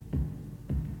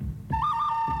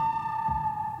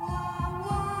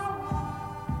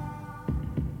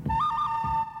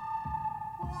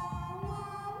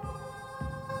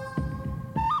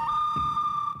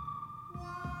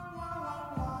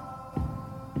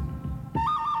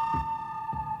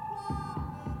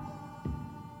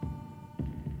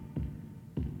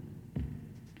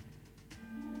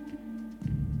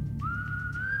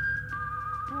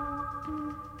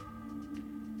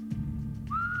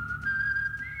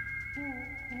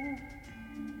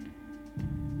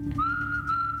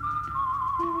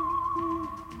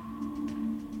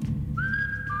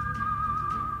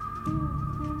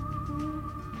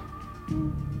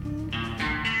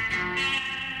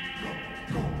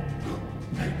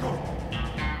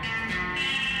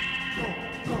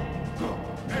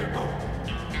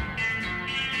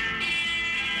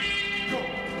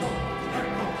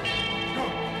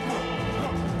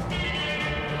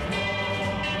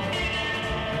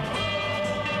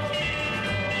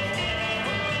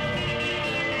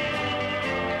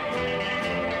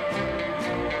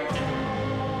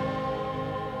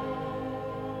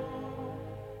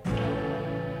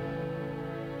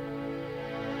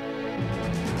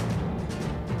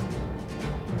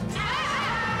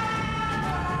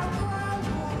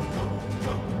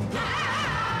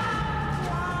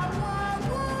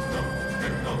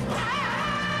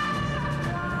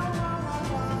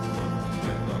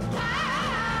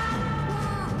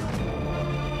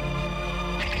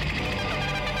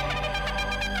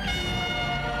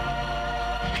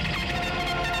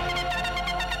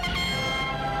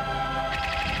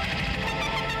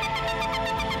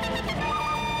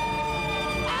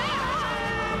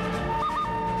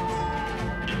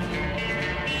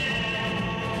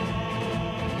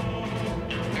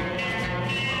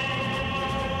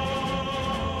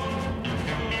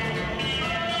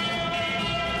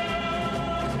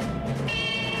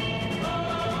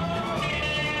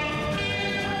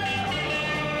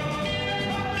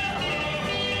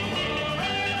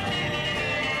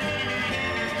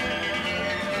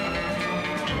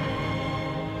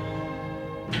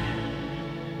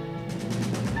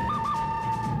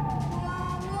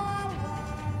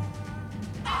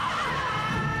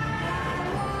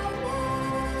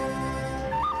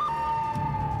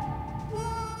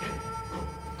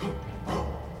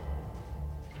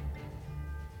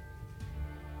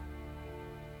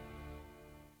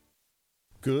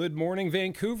Good morning,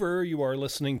 Vancouver. You are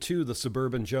listening to the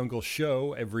Suburban Jungle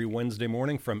Show every Wednesday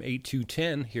morning from 8 to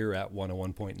 10 here at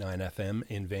 101.9 FM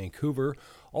in Vancouver.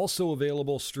 Also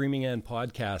available streaming and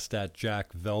podcast at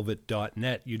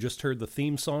jackvelvet.net. You just heard the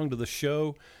theme song to the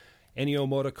show, Ennio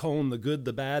Morricone, The Good,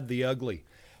 the Bad, the Ugly.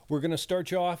 We're going to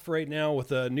start you off right now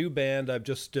with a new band I've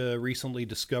just recently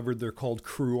discovered. They're called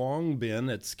Khruangbin.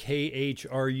 It's Khruangbin.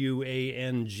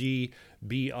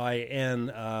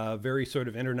 Very sort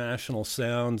of international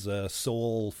sounds,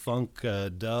 soul, funk,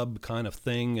 dub kind of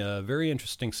thing. Very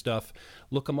interesting stuff.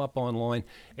 Look them up online.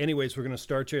 Anyways, we're going to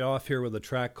start you off here with a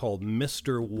track called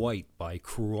Mr. White by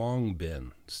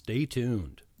Khruangbin. Stay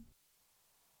tuned.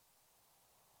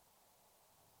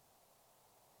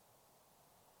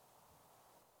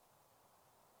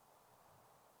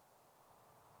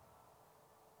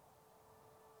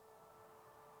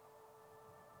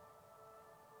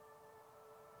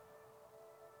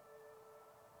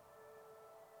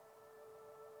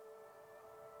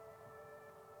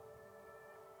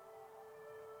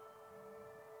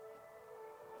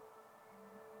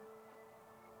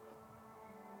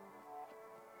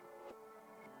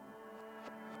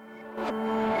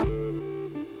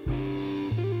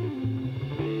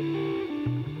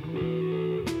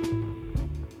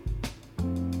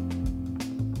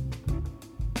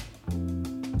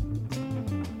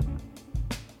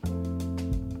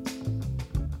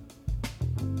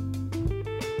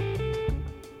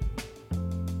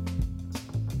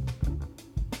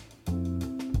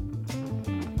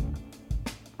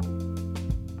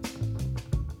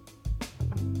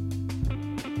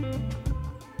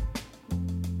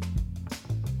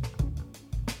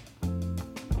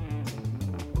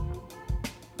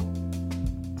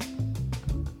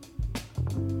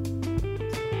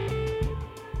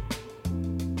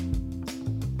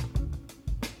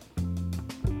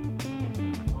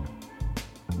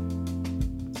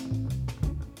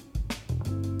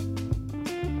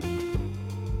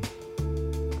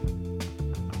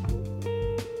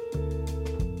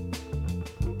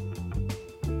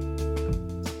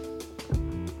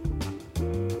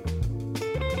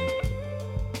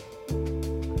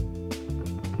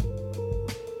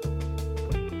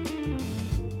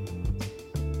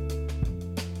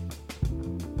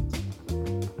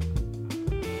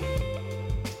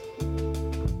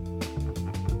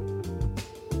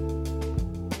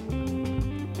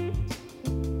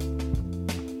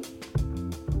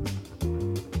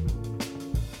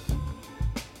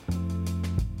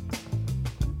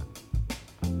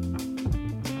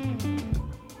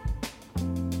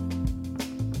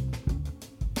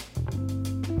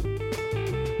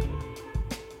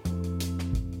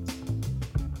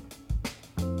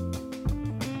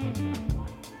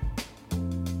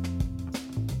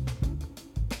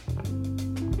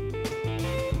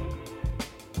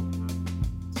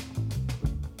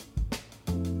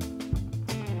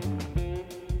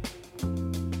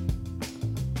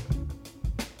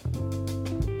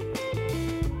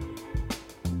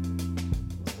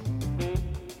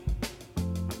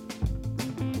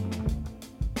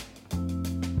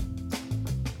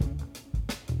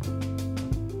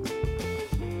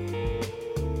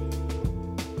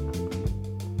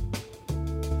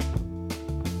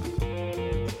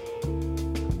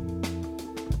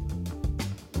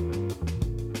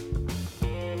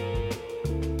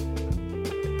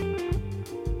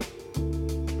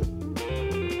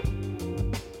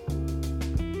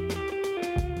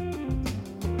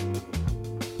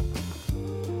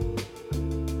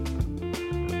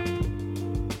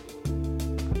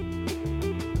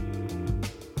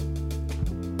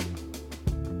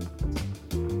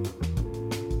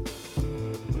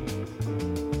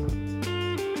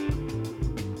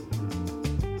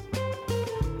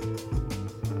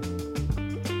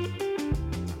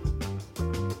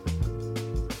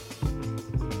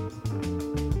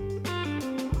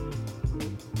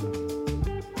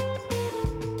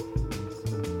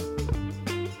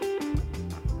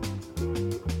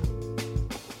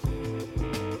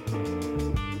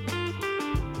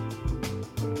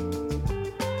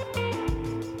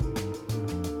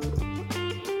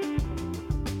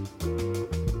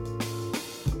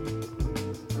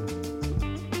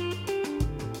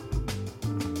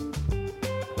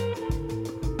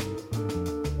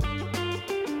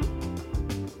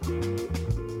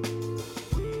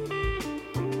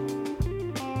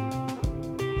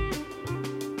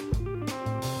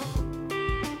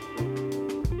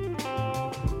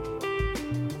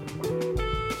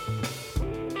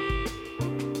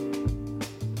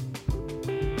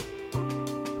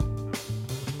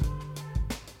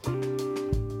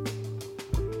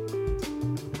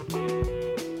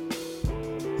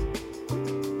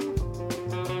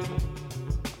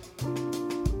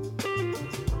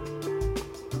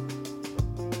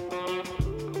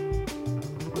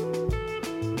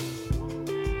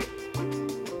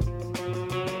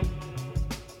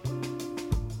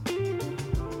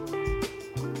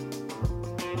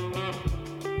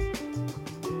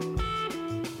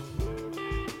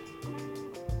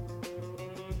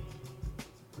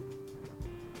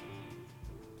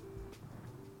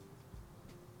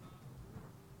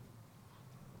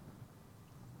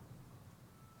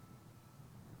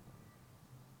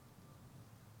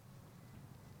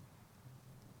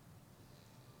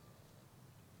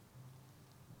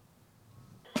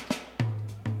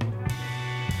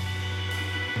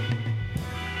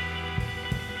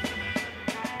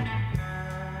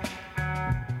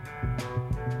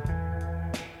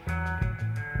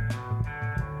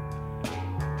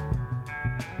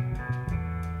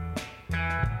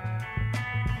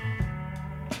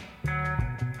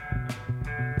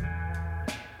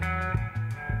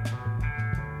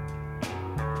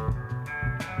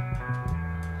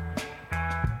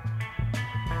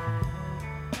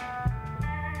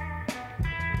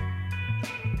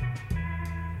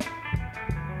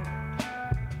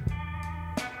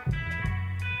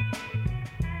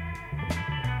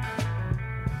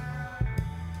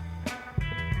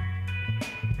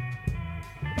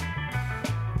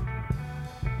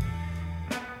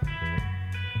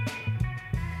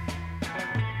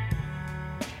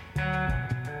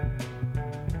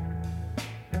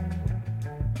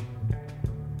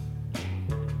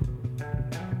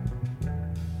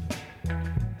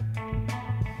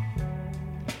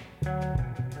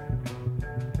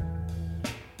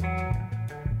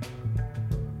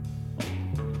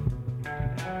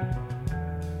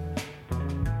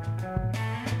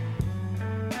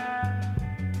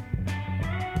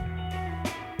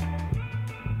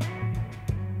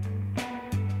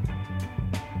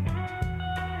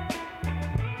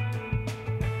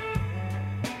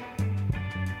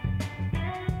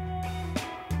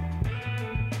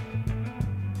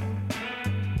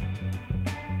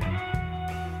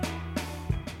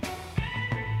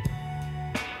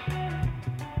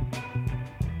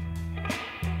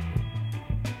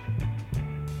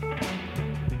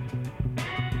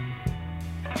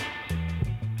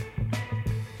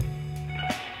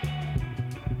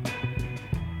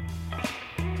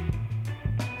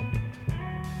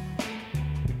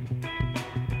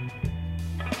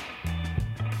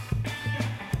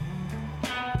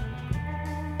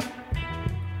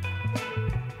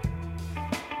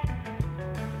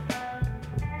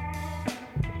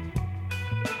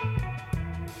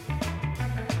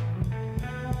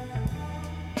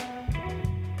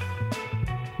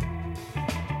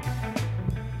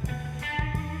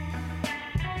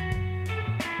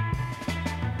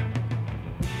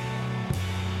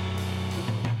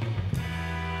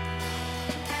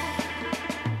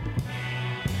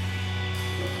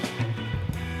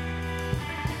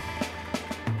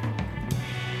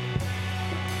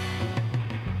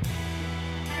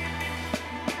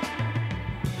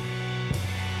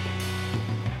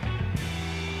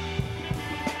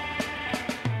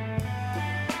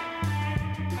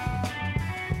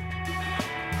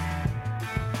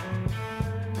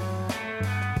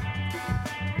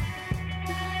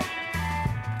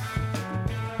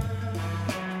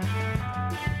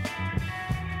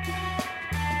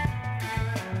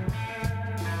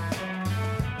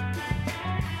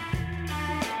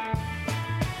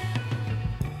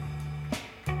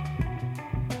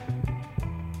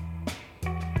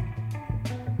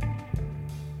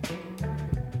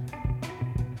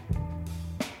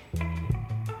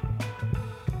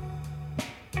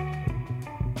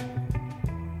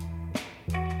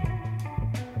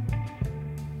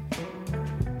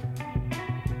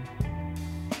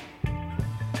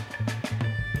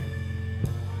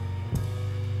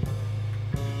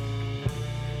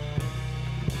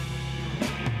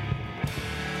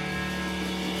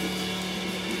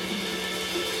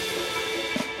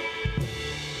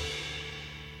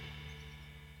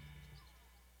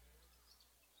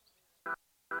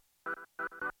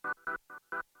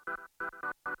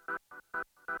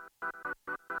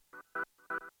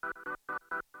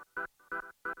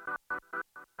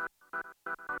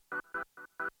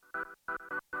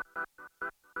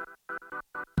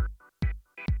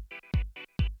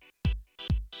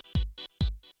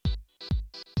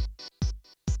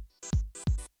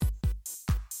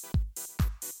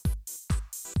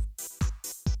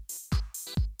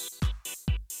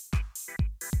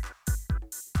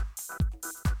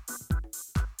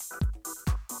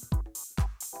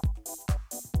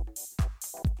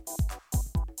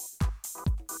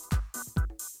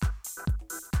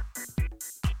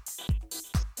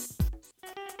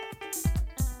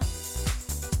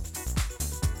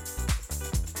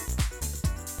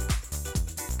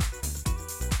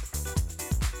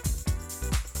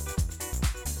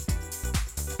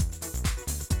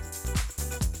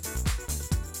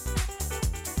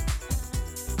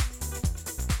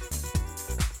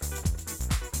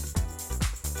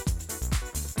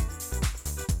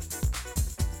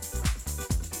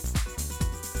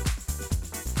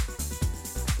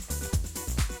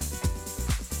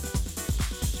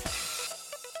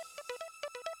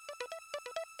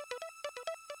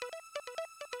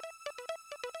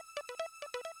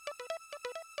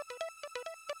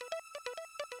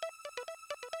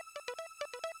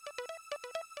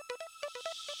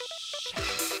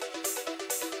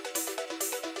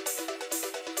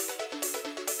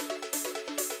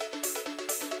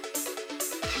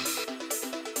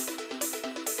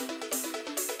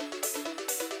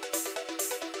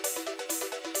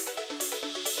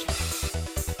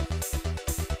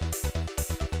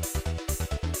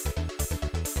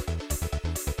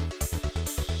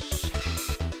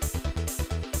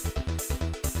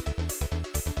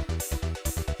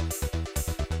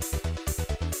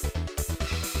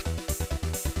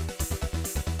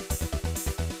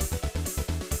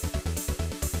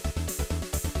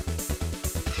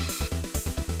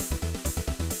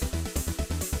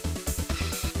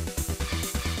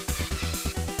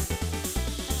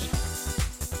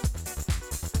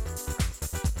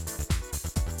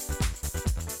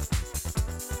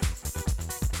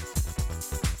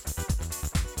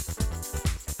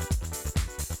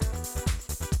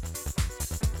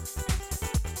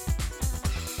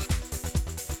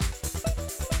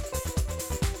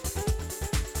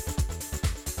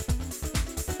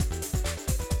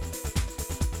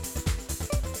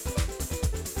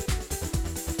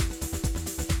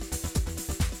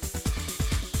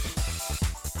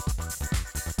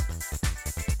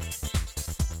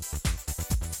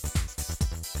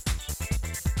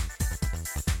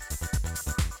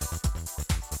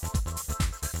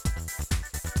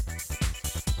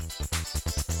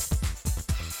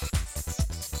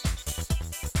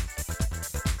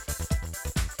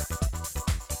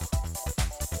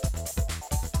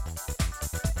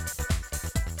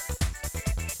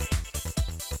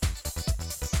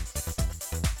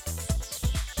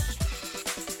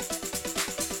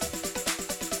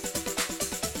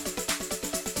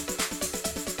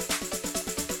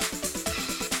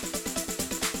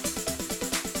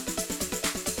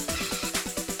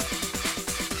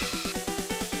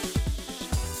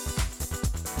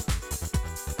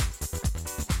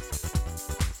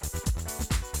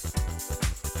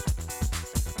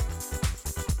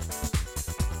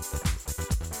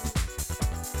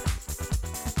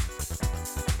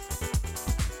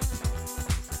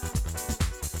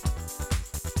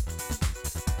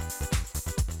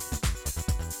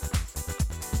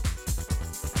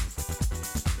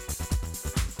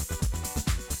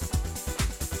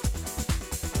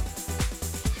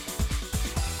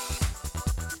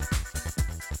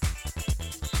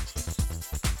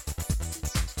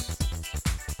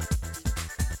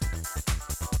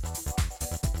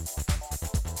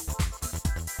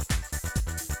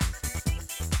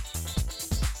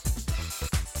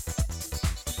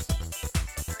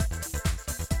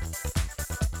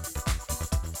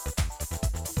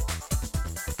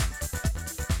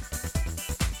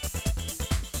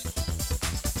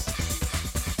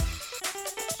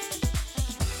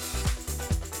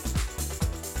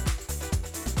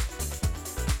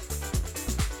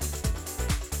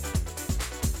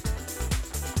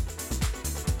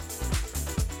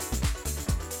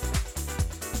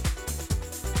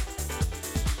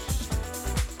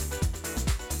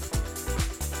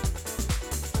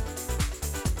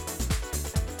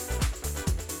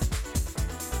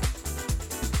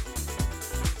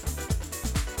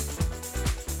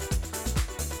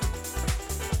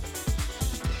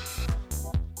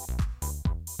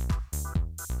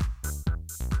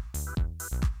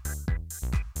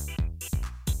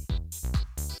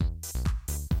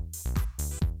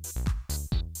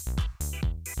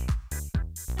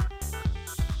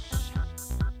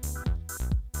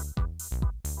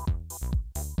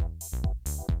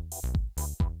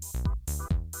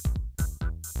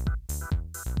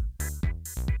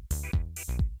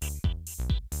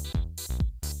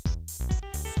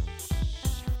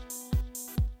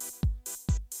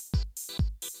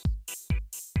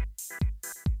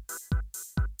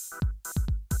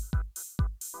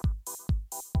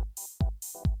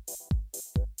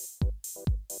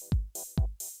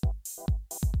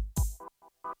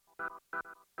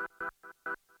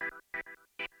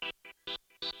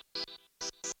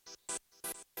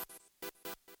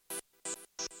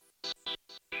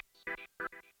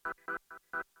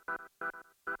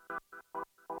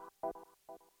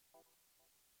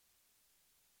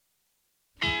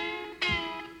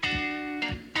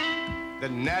 the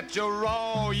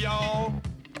natural, y'all.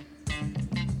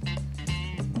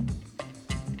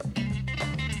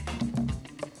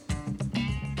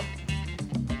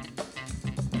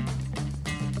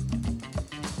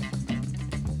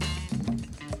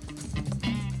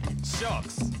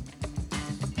 Shucks.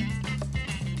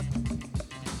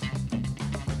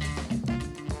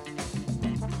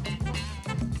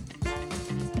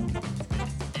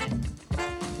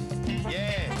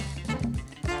 Yeah.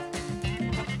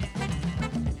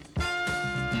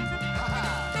 Ha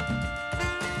ha.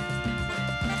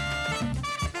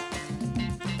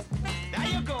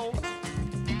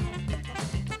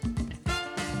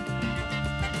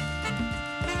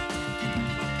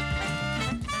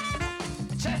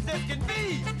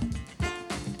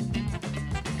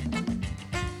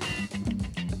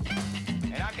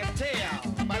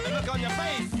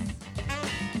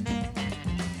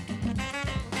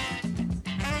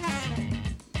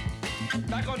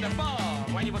 Back on the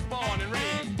farm where you was born and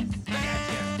raised. Look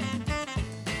at you.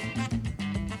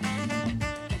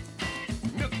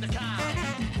 Milk the cow.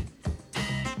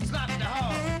 Slaughter the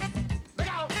hog. Look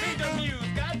out, feed the mule,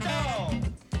 got dog.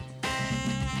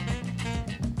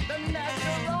 The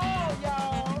natural,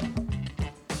 y'all.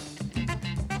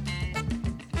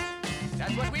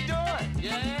 That's what we doing.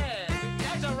 Yeah,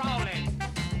 natural rolling.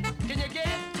 Can you get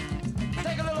it?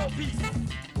 Take a little piece.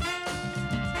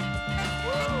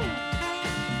 Woo!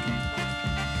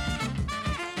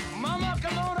 Mama,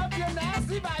 come on up here now.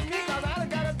 See by me, cause I done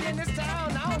gotta be in this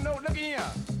town. I don't know. Look here.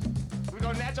 We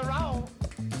go natural,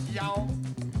 y'all.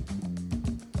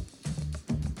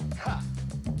 Ha.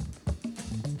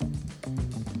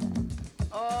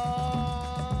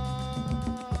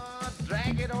 Oh,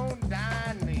 drag it on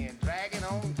down then. Drag it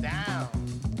on down.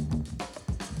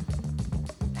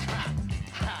 Ha,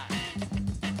 ha.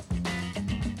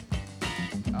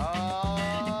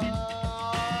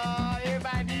 Oh,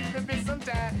 everybody needs a bit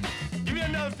sometime. Give me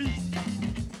another piece.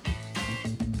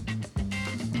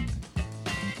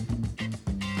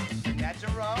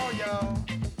 Natural, yo.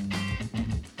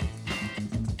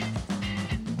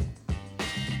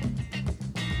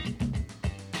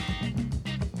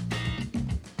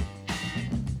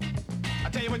 I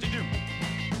tell you what you do.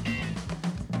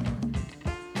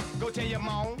 Go tell your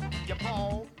mom, your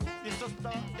pa, your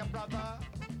sister, your brother,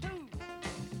 too.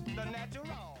 The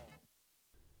natural.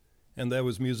 And that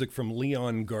was music from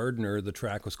Leon Gardner. The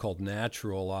track was called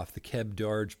Natural off the Keb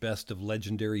Darge Best of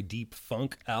Legendary Deep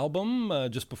Funk album.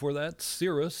 Just before that,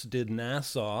 Cirrus did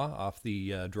Nassau off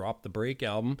the Drop the Break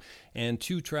album. And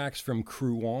two tracks from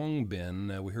Kruong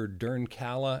Bin. We heard Dern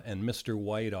Kalla and Mr.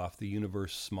 White off The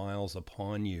Universe Smiles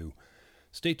Upon You.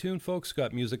 Stay tuned, folks.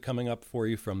 Got music coming up for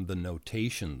you from The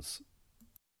Notations.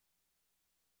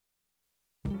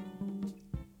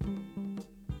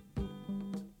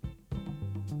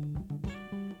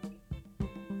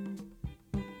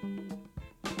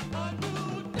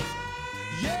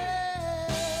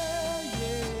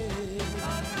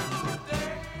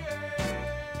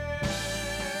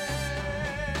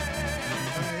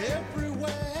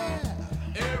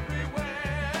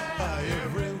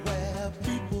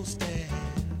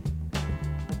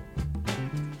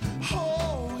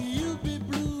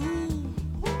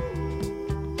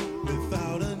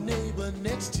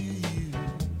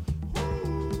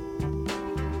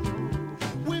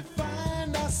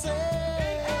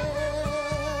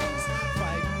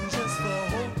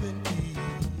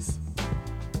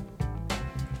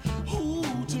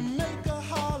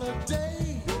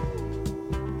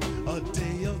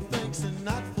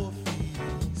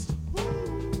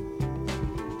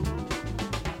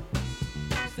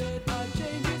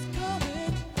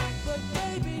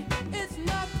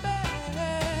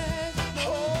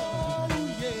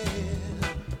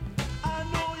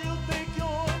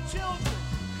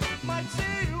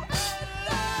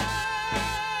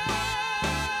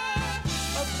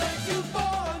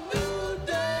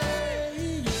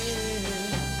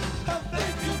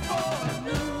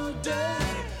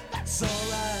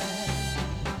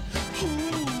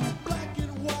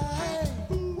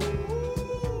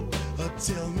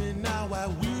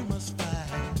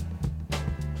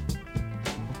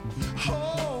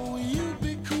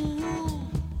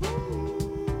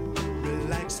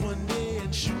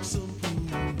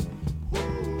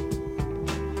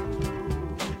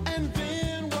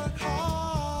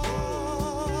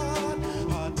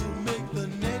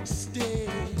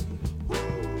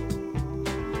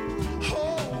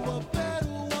 Better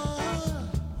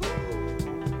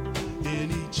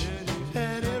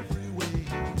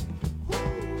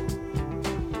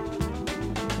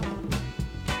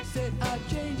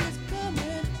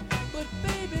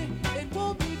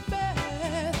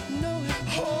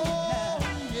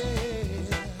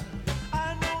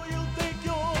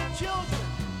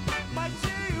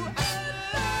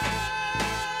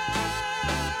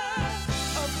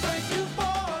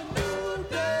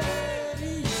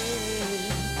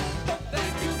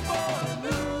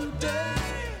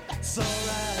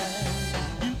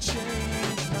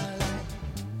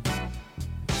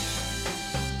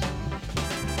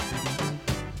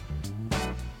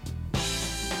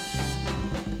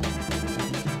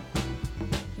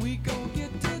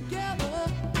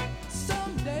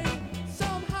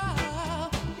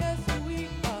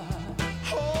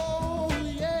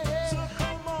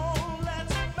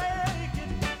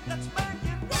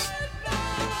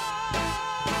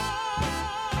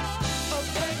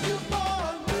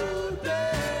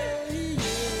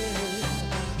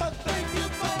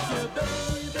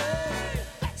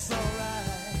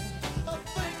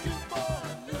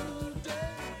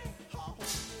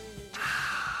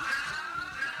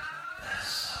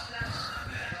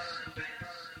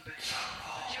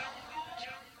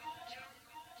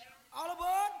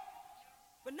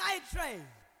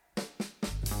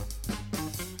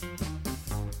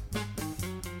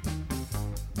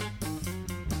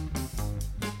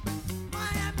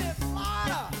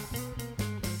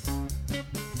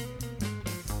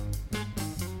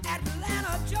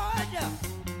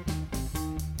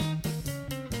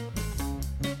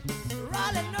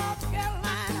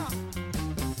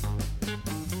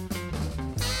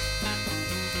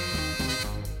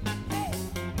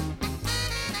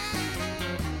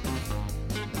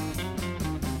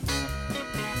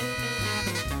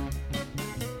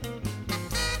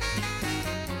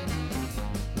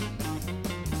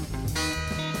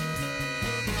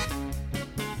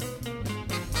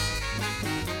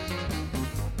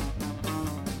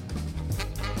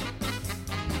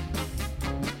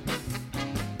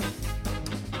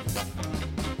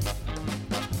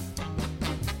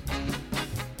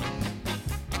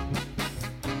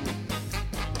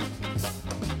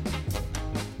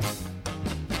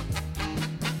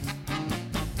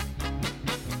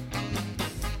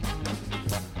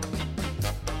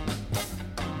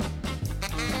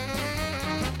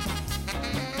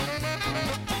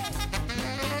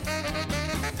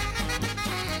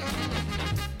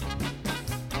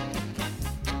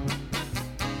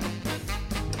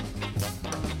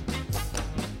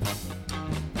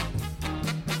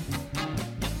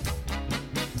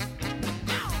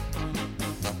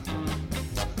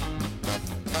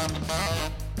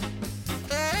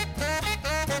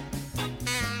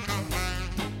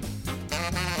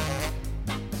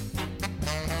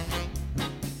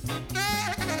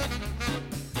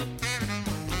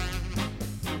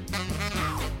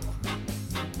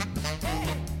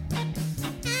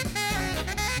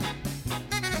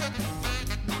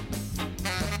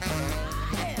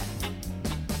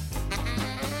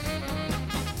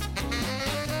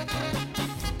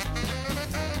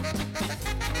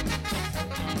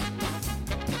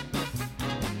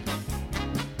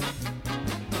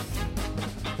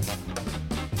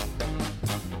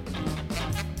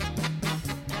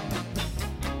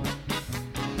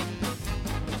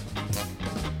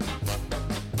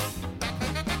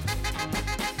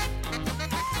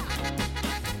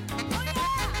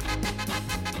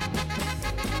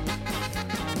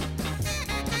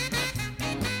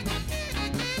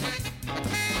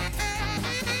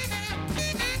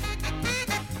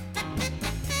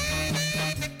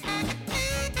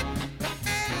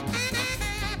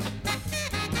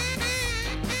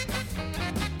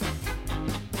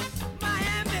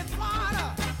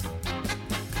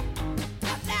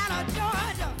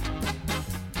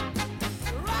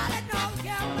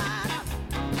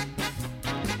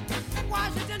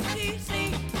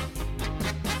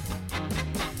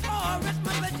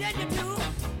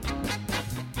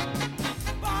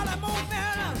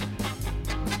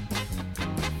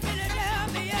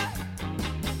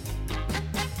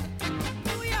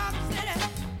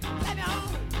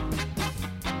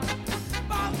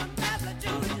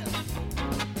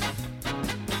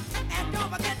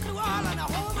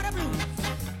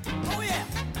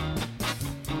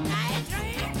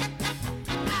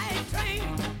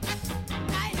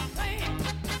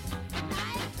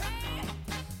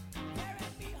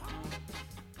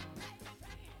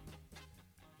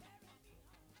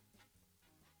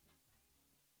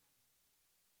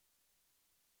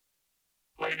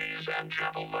Ladies and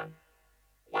gentlemen,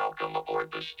 welcome aboard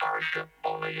the Starship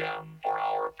Bonayam for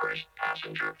our first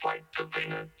passenger flight to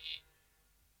Venus.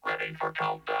 Ready for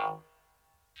countdown.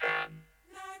 10,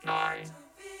 9,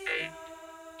 8,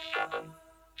 7,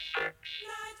 6,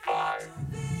 5,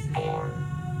 4,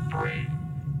 3,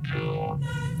 2,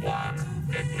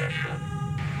 1, ignition.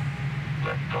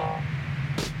 Liftoff.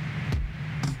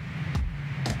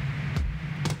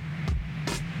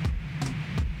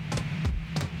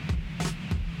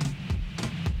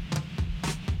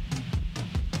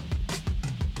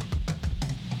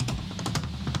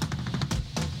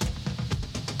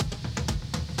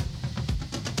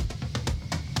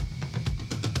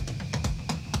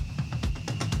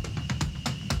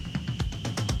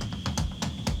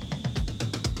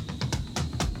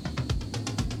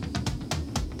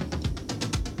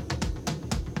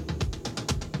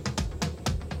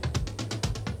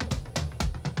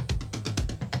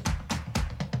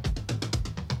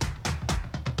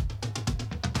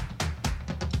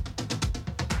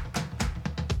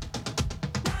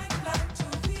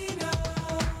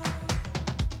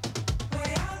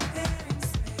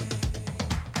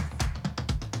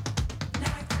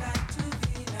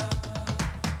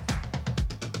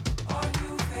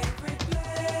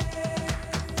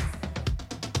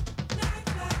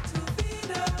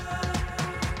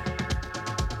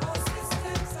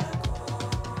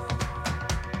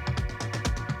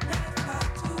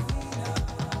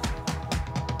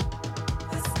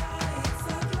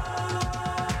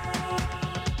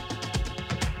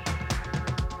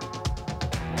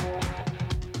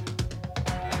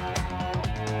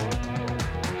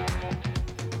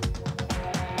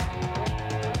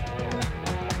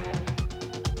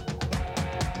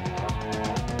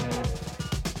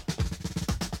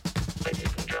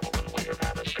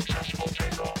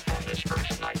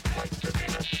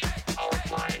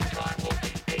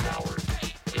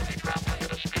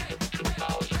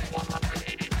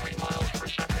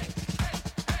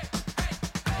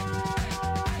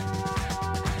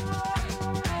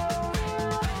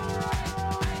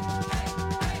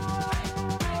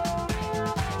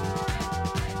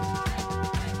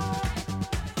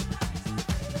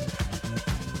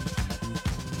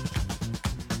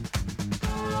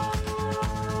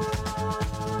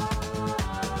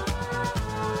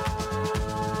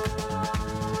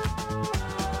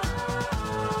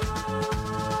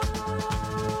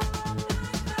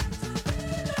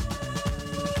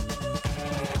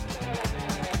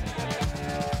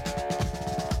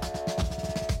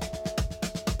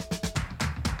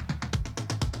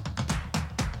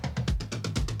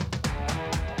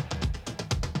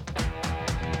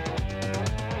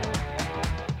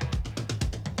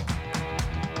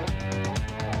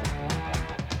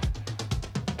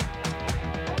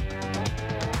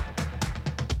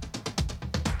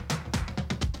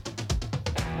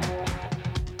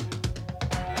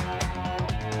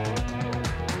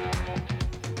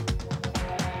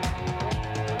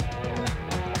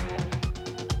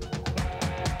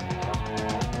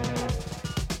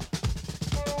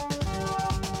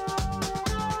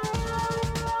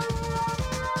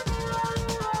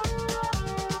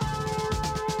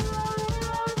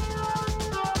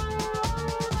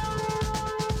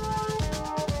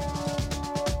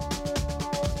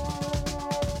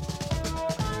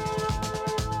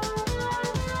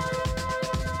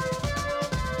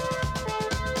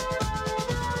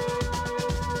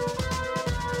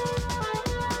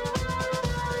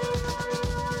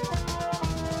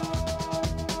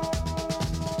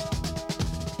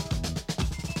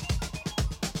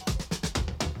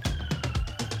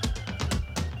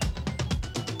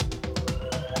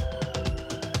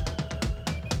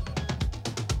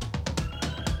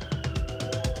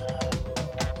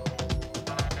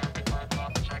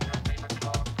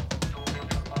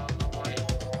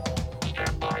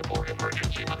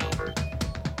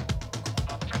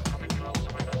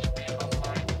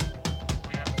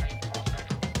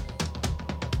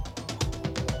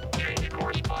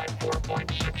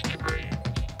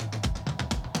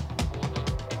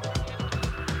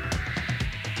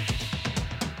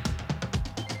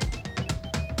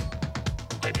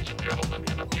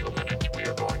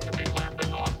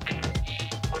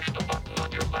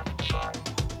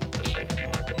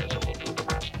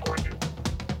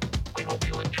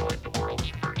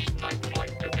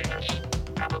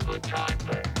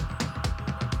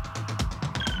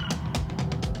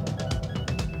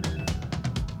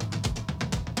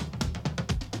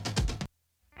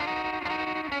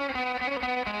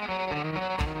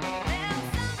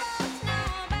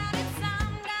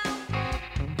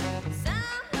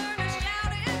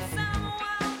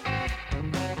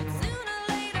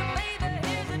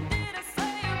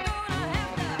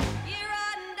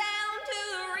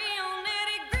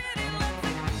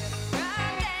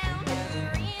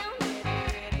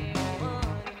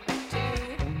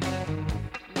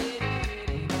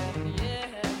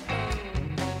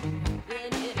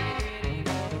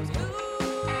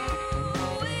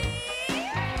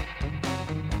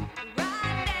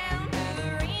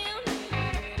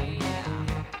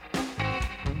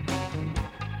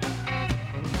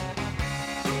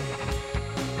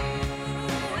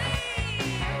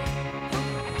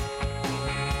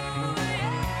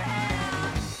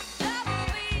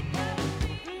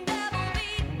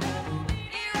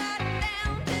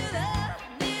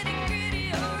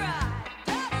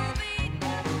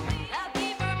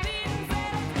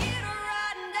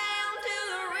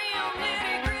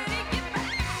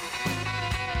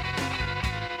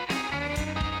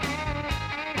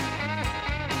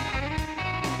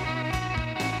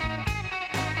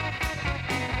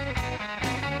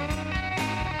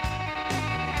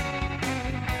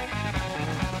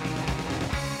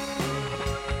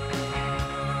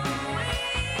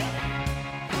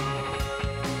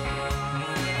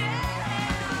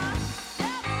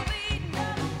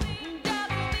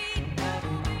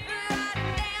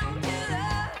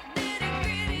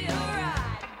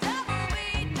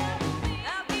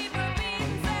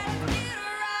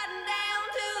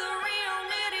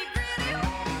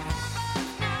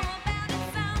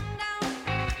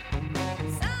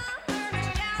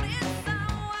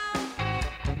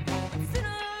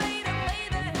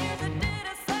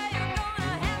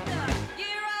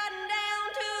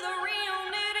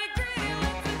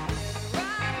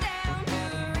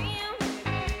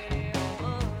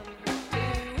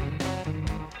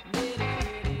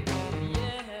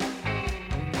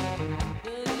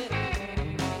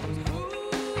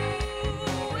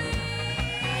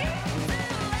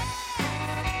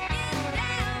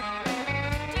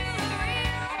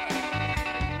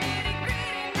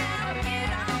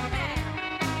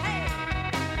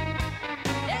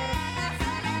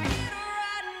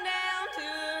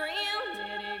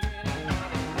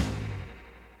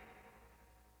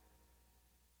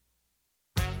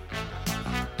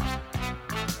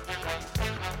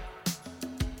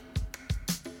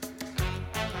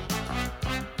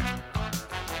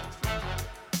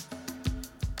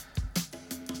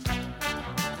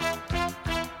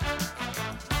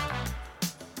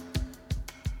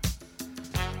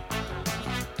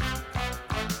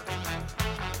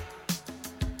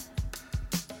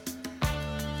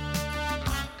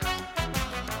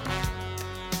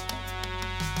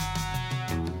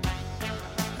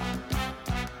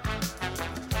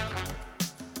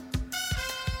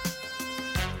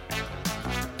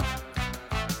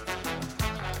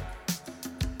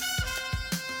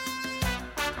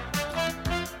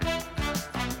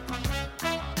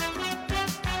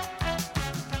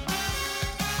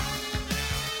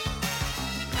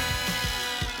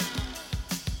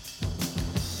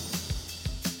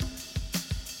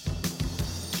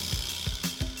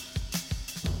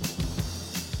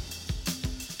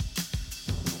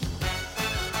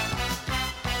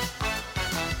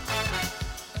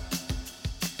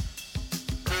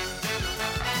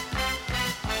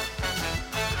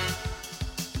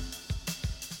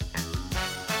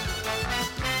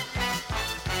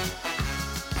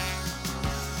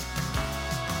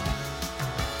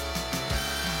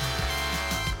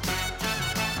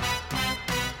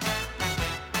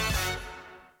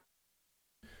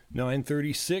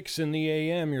 9:36 in the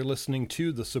AM. You're listening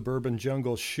to the Suburban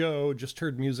Jungle Show. Just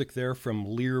heard music there from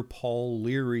Lear Paul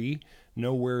Leary,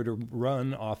 Nowhere to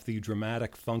Run, off the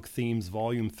Dramatic Funk Themes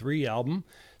Volume 3 album.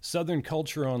 Southern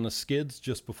Culture on the Skids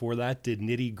just before that did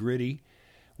Nitty Gritty.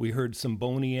 We heard some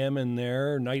Boney M in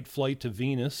there, Night Flight to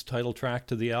Venus, title track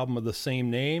to the album of the same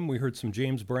name. We heard some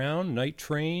James Brown, Night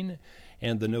Train,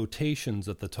 and the Notations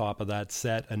at the top of that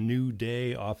set, A New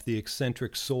Day off the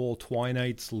Eccentric Soul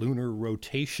Twinight's Lunar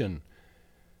Rotation.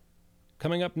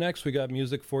 Coming up next, we got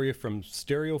music for you from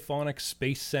Stereophonic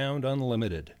Space Sound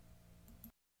Unlimited.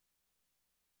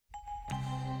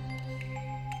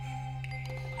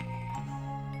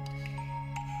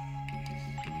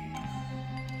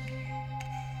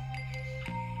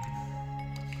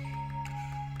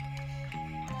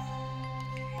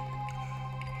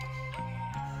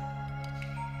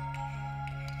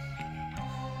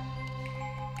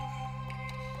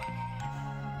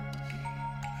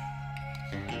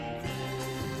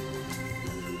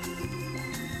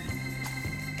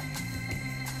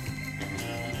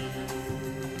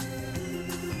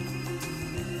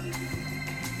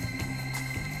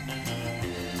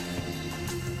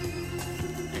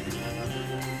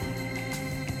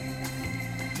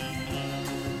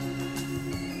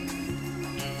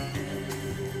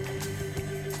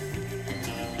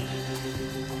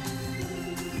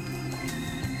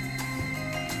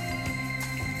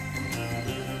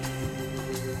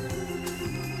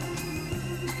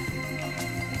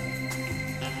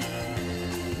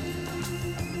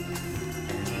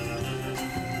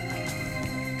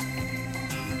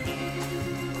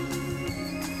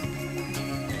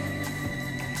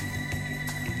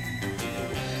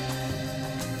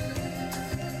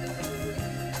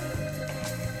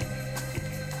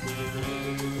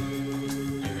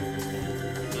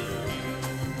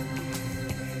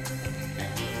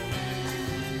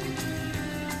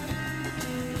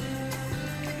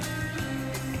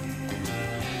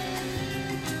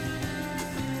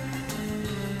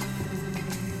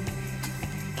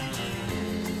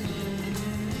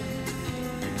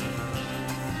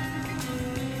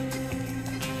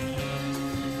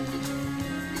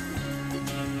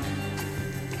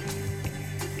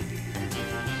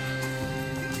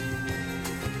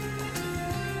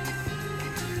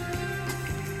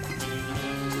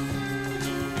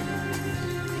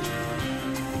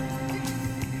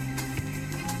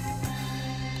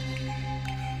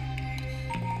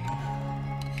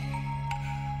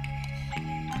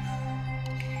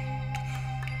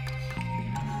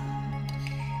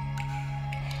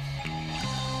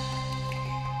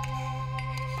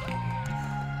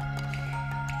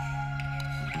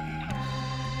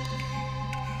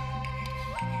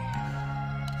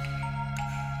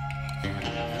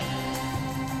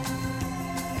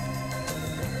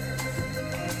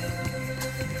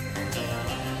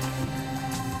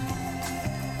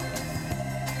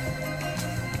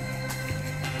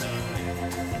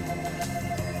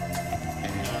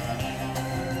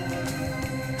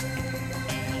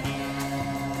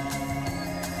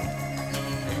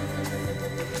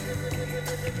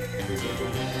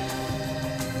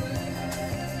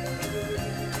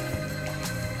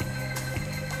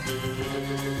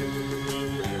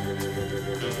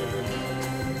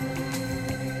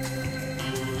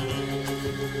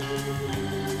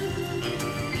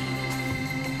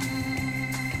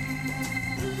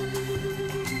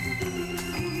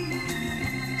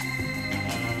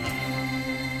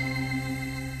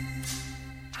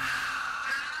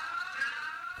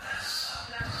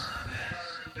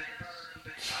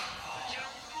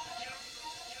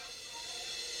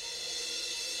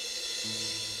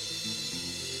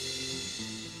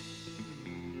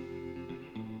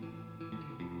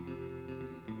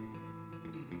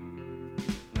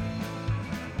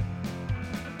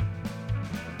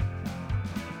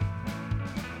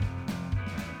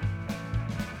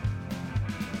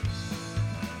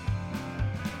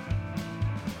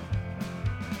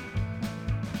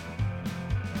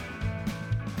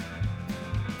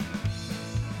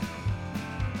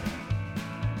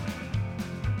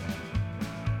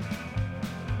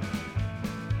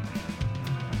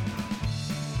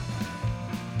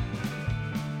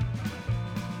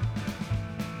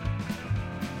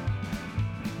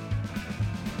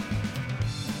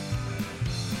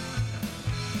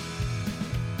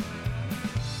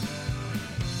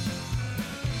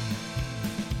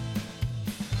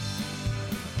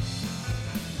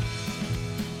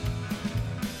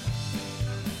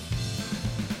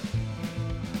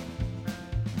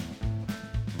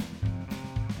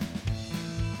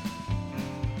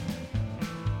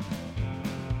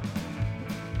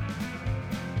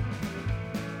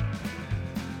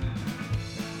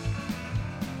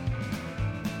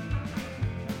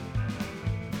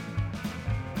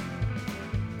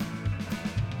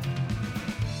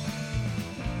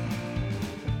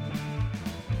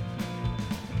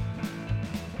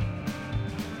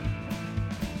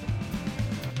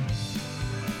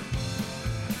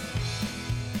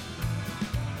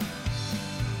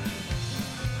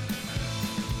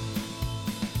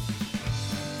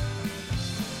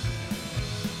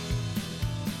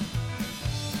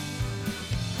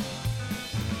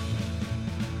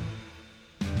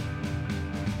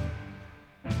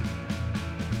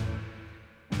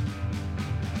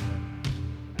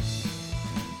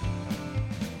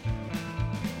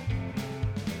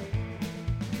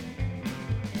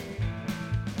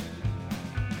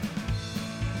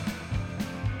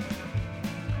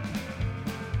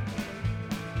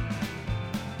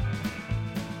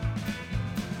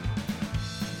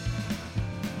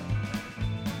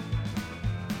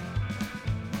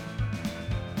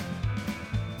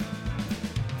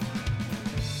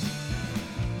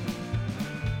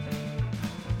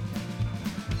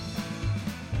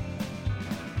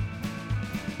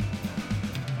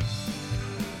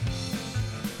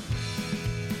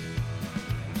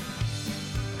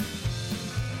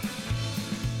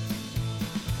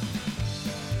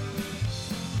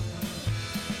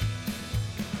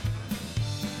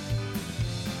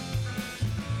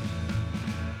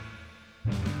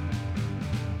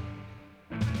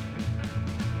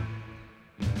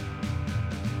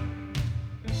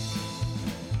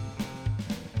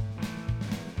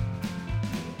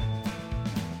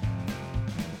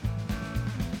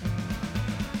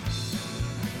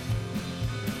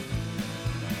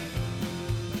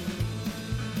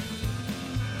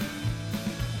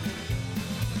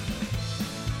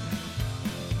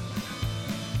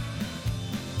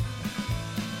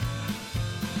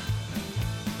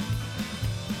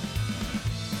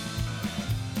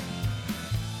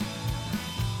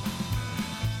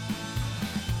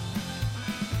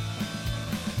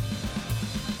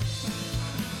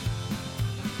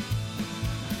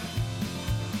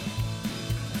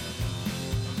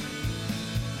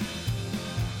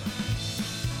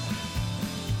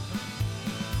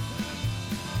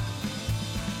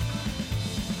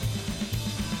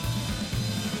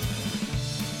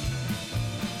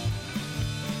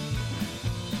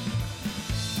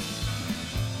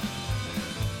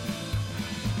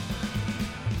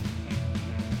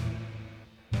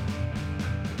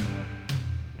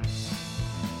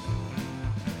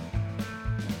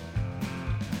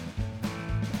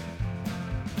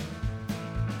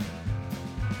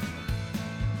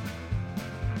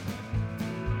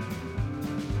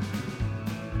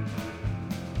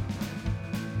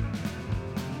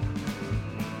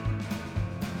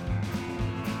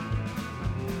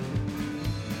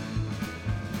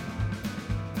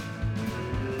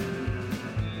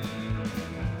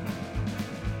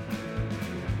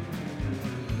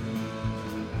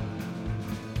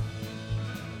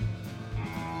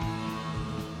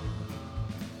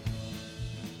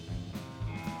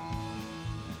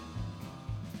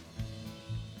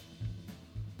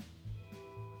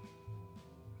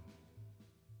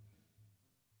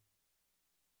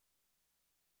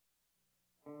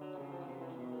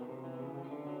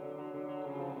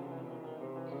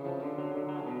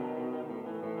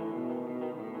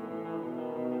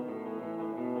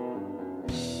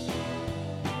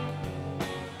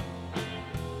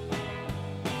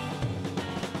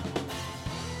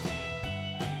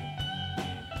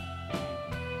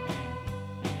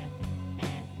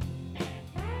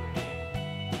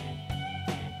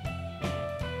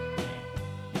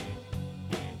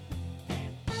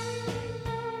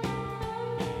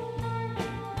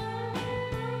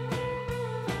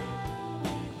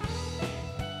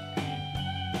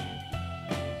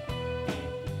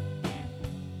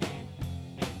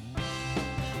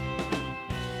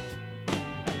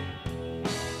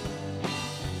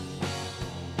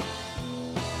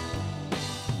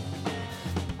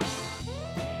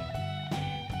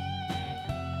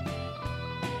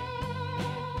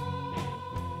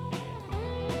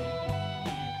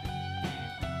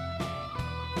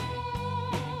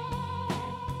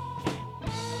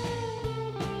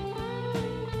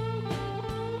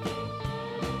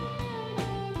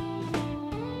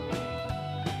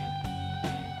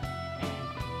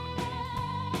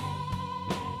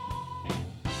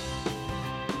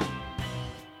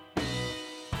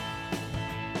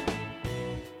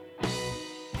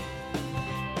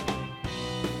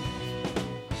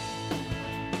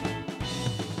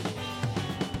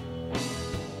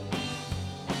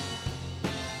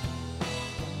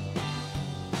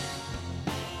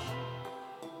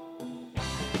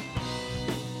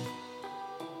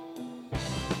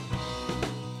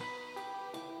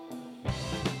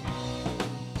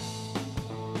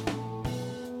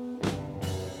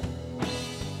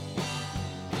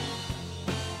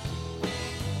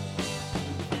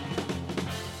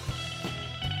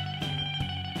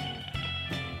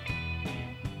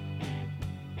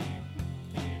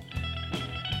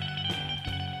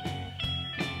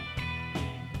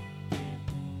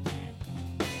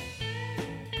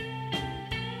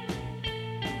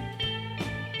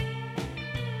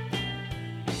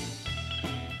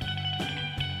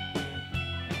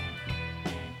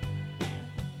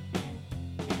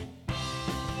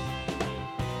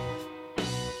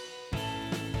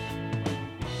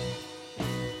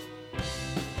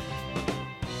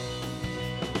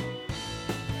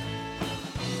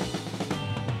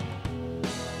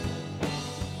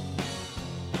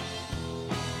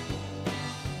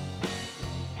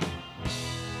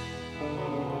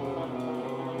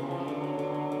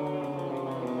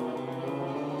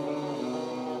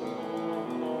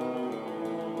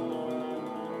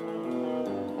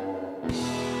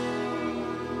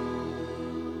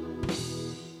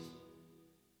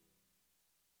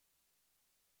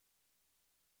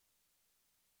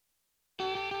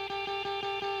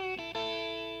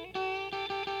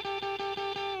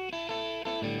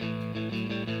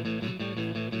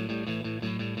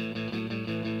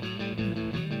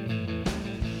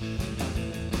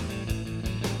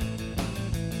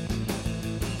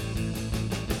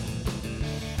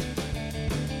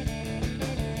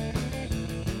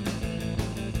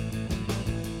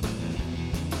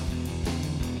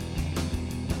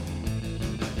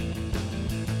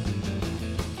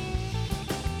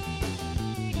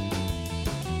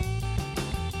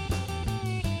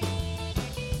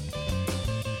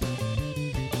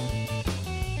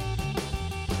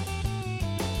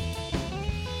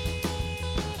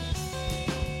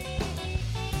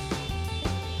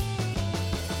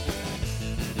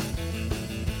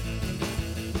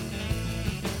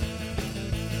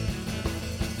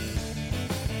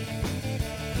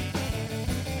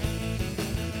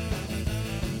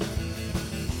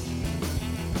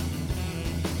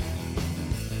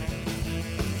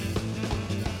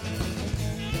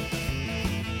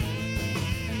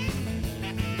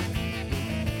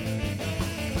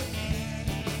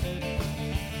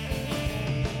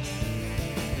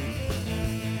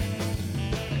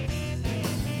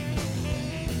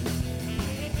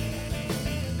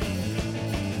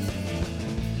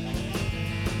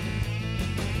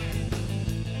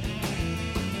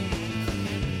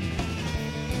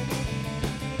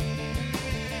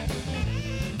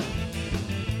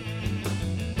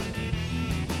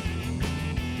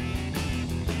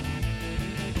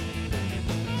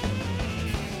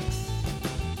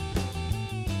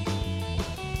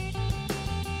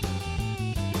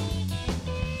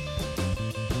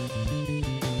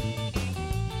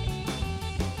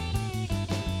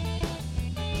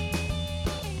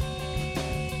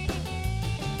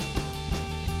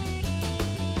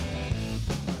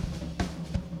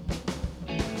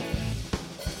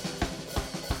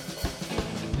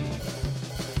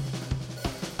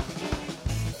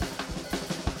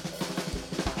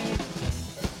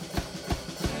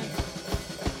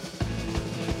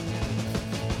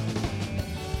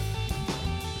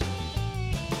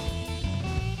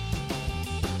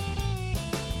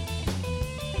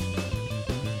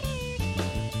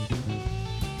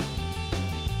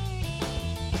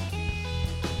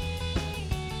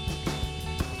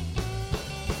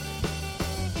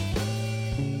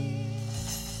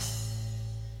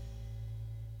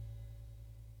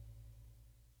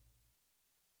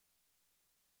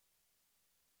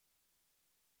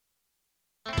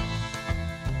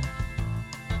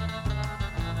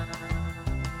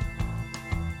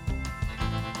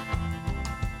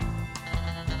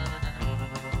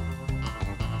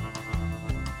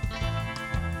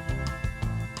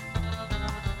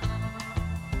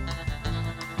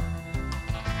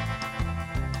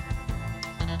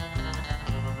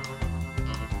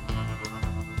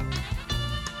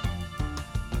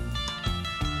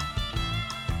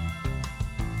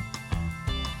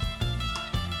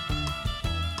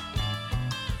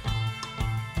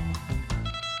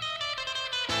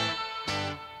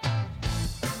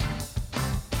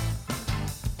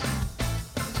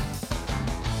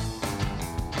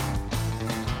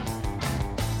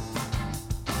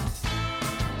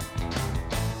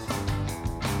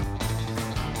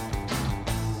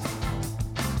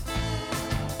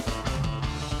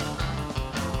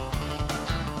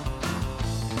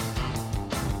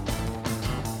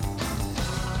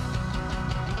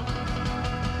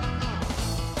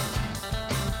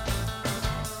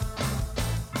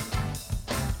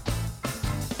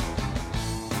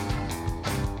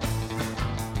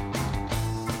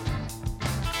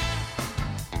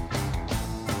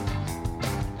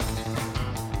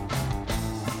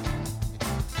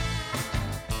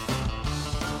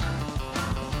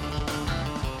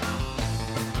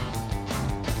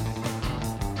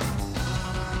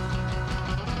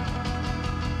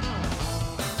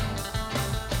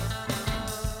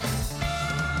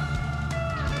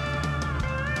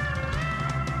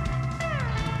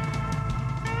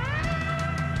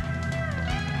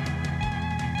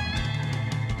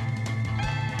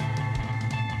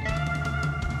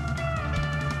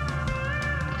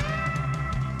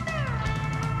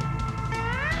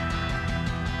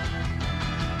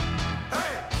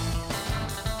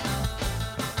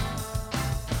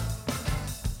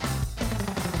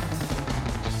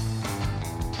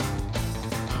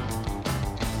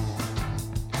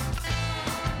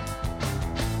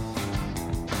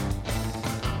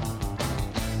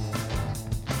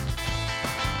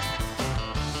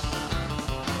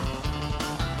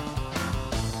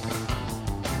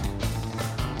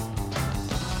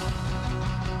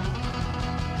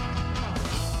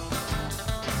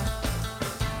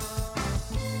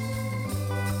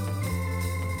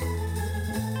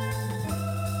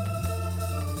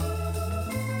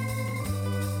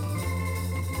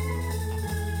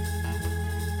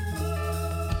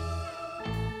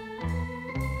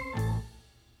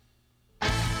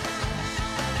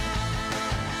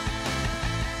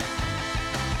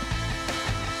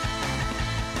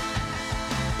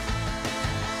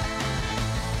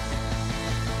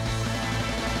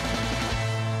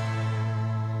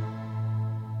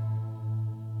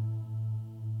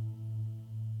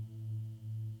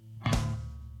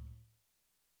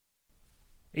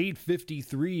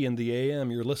 8:53 in the AM,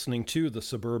 you're listening to the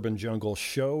Suburban Jungle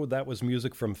Show. That was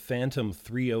music from Phantom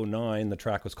 309. The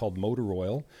track was called Motor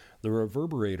Oil. The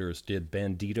Reverberators did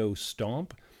Bandito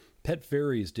Stomp. Pet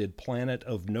Fairies did Planet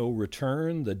of No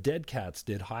Return. The Dead Cats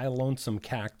did High Lonesome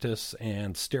Cactus.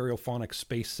 And Stereophonic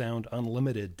Space Sound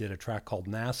Unlimited did a track called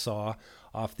Nassau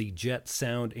off the Jet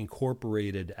Sound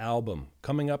Incorporated album.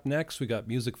 Coming up next, we got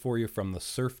music for you from the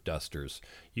Surf Dusters.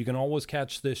 You can always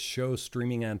catch this show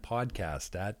streaming and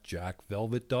podcast at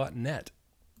jackvelvet.net.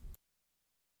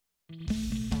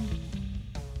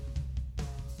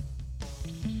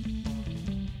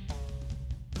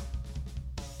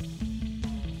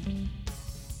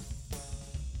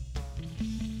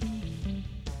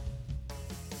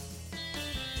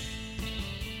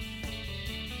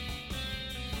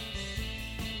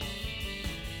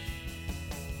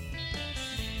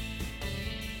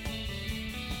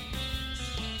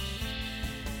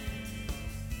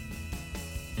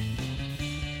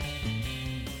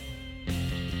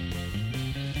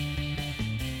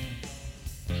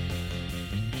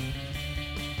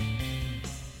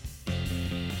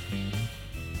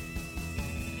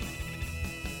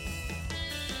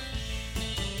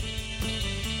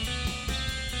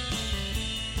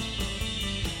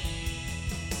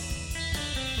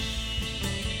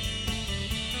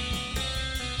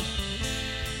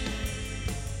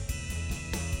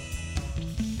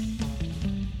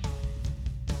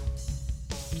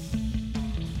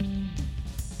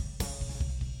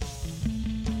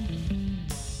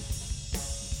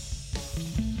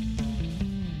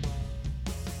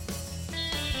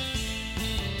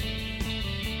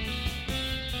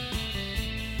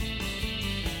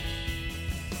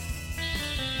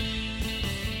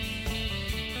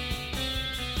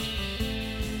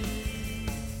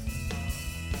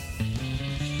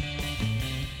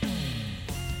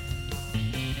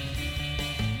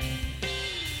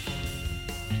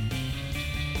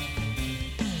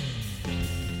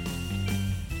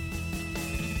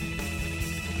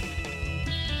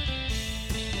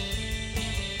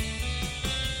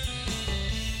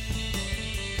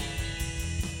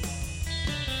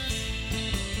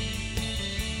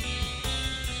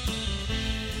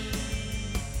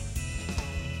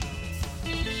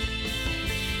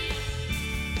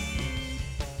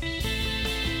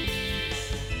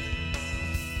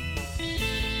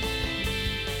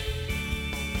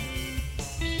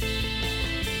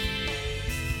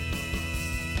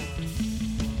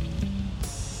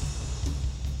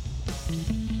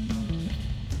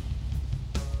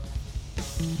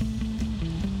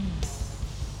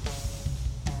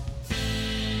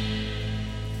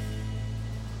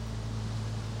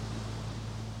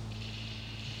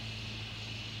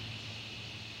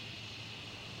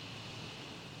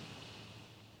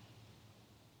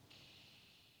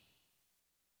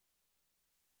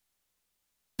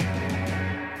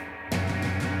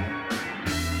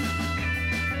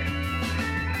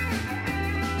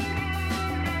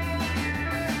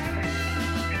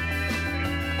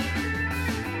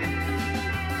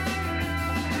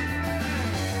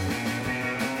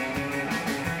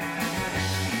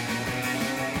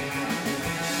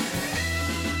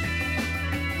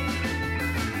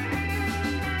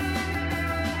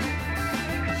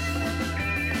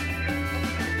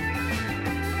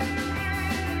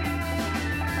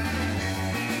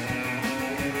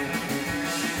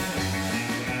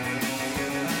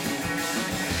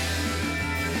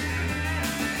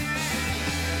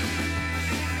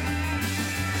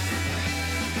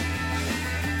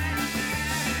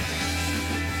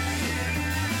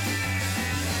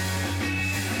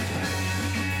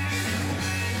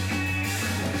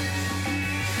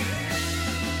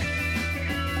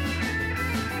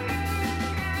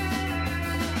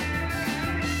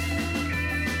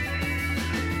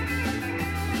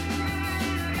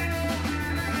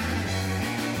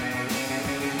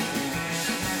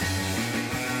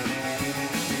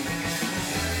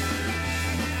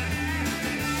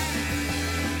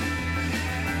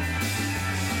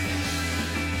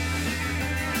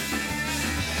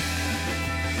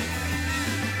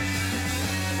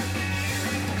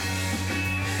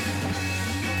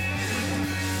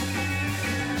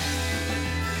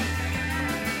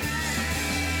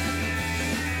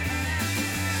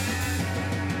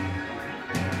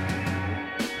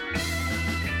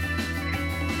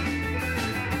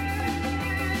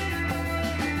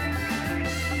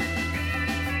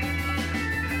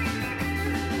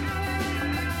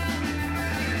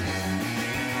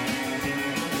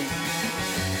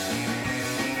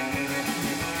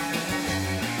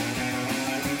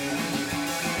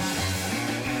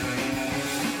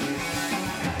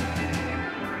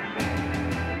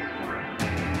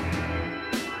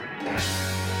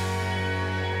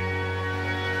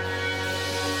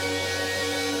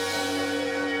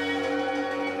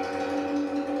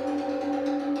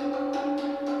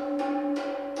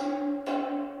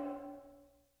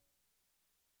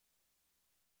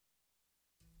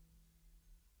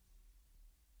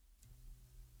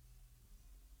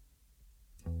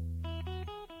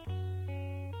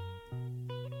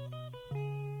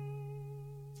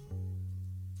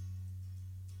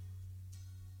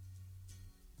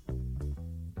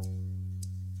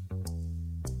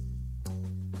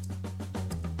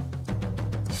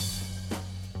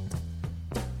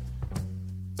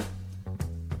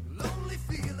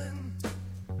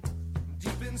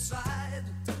 inside.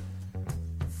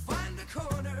 Find a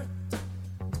corner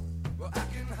where I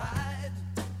can hide.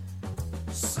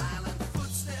 Silent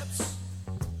footsteps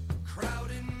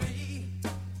crowding me.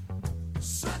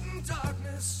 Sudden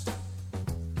darkness,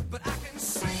 but I can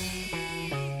see.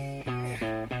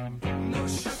 No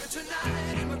sugar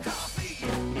tonight in my coffee.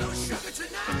 No sugar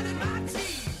tonight in my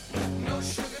tea. No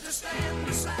sugar to stand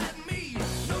beside me.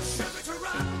 No sugar to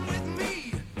run with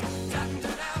me.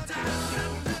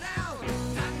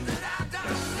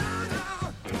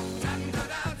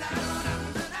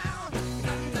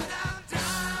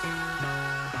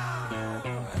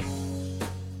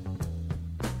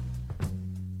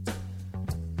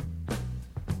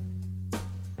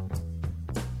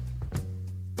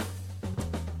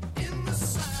 In the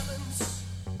silence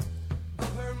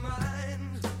of her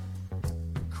mind,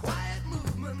 quiet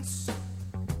movements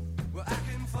where I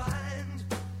can find,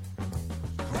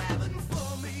 grabbing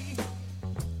for me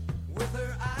with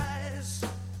her eyes.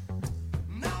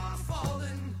 Now I'm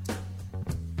falling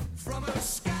from her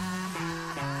skies.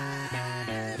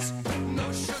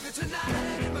 No sugar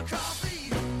tonight in my coffee.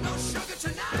 No sugar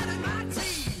tonight in my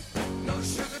tea. No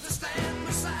sugar to stand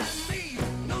beside me.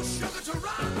 No sugar to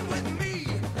run with me.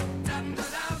 Dun da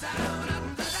da da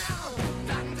dun da down.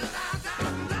 Dun da da da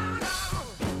dun down.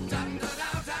 Dun da da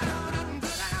da dun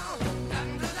da down. Dun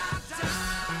da da da.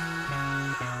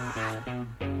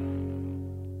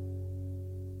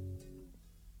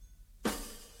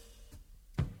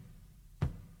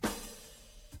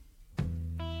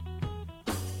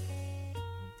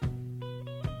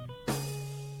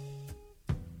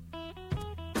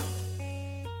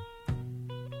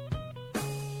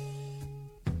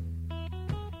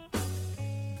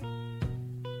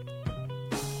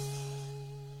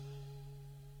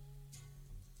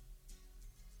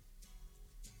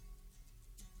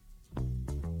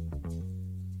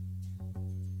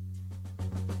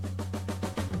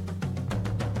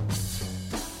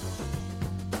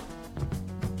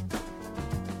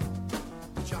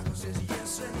 Chocolate says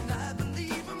yes, and I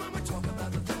believe him when we talk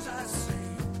about the things I say.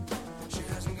 She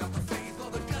hasn't got the faith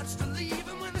or the guts to leave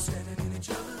him when they're standing in each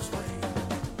other's way.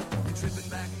 You're tripping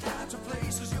back now to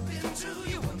places you've been to.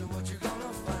 You wonder what you're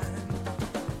gonna find.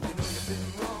 You know you've been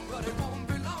wrong, but it won't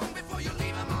be long before you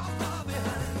leave him all far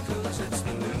behind. 'Cause it's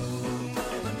the new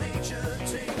Mother Nature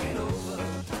taking over.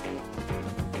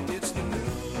 It's the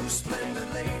new splendid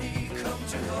lady come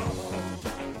to call.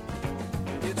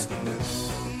 It's the new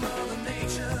Mother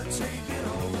Nature taking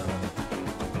over.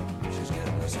 She's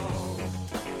getting us all.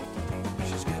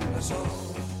 She's getting us all.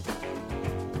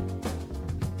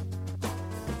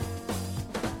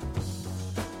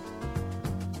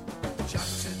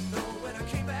 Johnny said no when I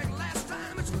came back last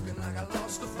time. It's looking like I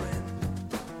lost a friend.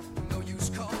 No use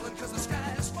calling 'cause the sky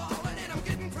is falling and I'm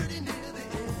getting pretty near the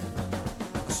end.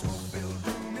 A smoke-filled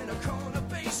room in a corner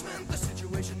basement. The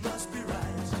situation must be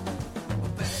right. A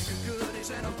bag of goodies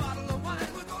and a bottle of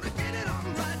wine. We're gonna get it on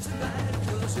right tonight.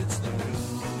 'Cause it's the new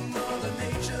Mother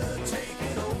Nature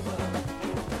taking over.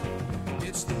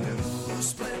 It's the new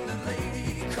splendid lady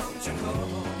come to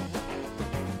call.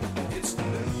 It's the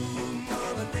new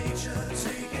Mother Nature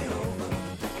taking over.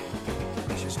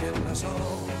 She's getting us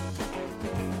all.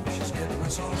 She's getting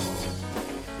us all.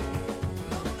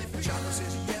 Chocolate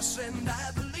says yes, and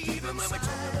I believe him when we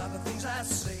talk about the things I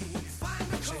say.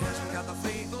 She hasn't got the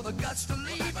faith or the guts to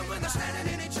leave him when they're standing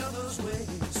in each other's way.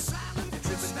 You're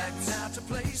tripping back now to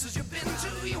places you've been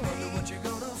to. You wonder what you're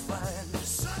gonna find.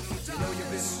 You know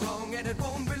you've been wrong, and it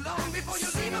won't be long before you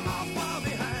leave him all far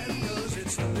behind. 'Cause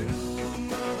it's the new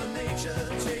Mother Nature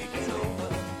taking over.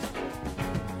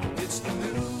 It's the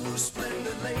new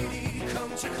splendid lady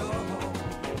come to call.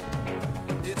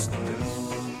 It's the new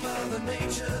Mother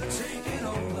Nature taking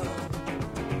over.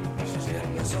 She's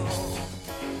getting us all.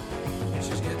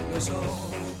 She's getting us all.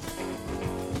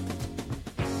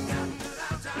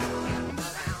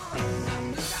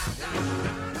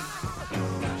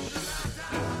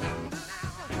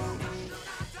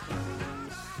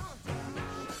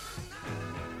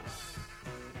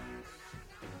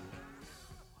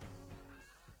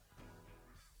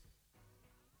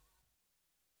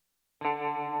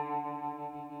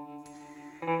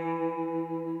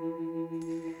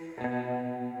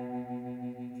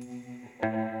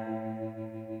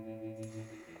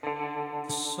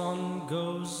 The sun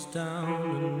goes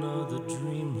down another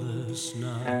dreamless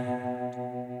night.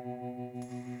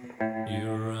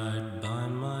 You're right by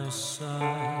my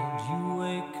side. You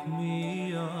wake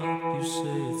me up. You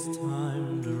say it's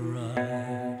time to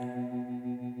ride.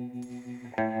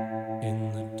 In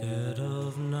the dead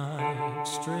of night,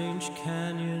 strange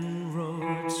canyon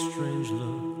roads, strange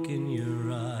look in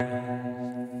your eyes.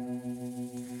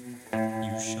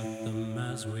 You shut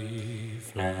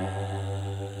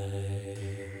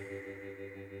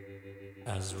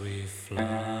as we fly.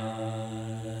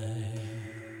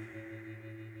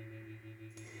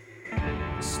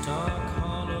 Stark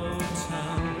Hollow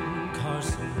Town,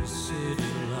 Carson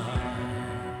City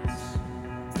lights.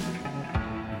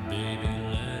 Baby,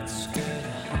 let's get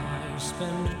high,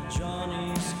 spend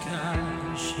Johnny's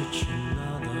cash, hitch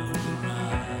another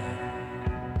ride.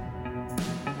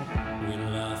 We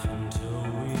laugh until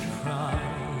we cry.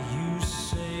 You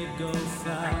say go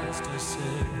fast, I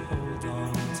say hold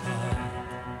on tight.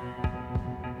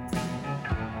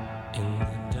 In the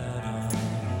dead of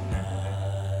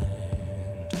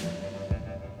night,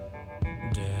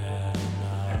 dead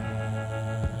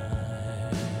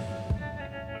night.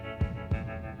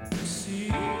 See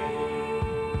the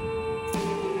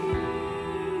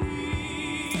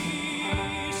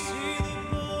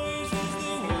boys as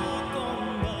they walk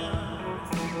on by.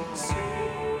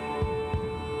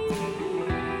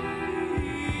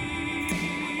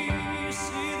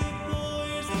 See the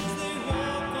boys as they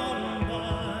walk on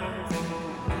by.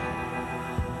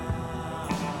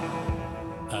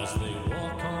 As they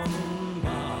walk on by.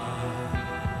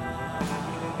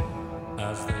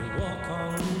 As they walk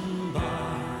on by.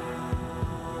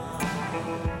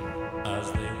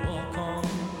 As they walk on,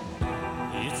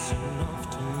 it's enough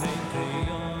to make a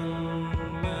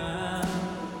young man.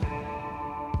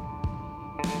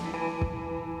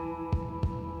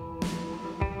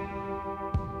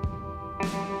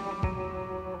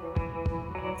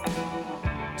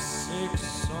 Six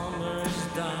summers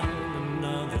down,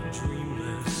 another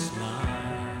dreamless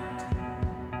night.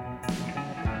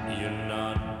 You're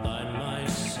not by my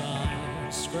side,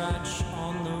 scratch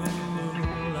on the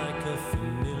moon like a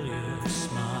familiar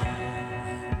smile.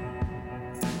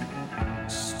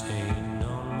 Stain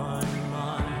on my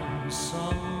mind,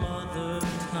 some other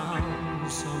town,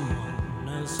 someone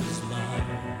else's life.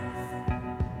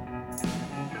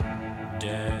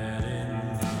 Dead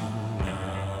in the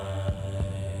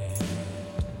night.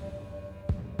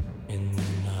 In the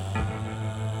night.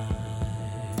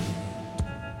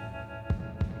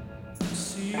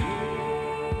 See the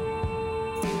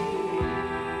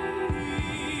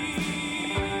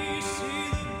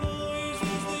boys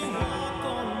as they walk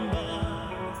on by.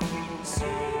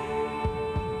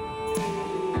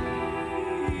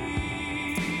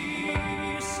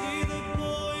 See the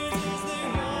boys as they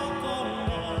walk on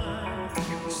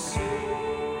by. See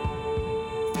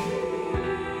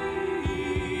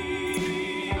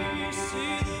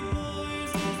the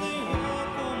boys as they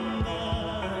walk on by.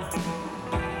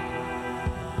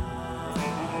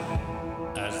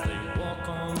 As they walk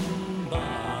on by.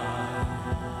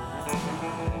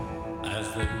 As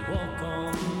they walk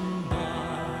on by.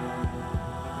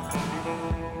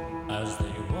 As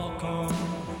they walk on,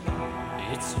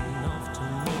 it's enough to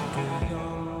make a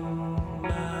young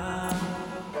man.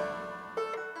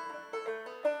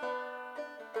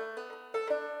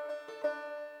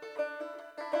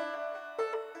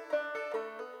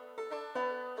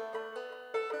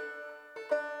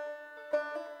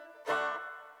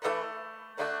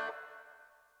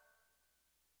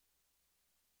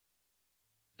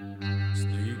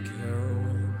 Sleek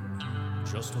heroin,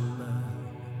 just a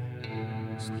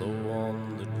man, slow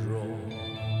on the draw.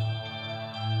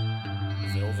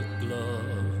 Velvet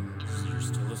gloves, you're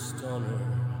still a stunner.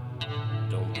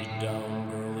 Don't be down,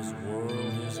 girl, this world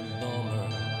is a bummer.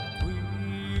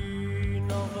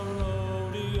 Queen of the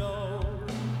rodeo,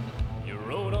 you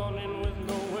rode on in with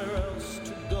nowhere else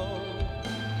to go.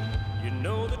 You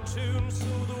know the tune, so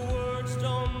the words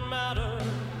don't matter.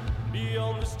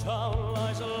 Beyond this town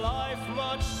lies a life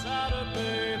much sadder,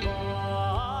 babe. I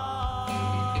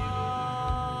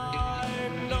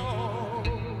know.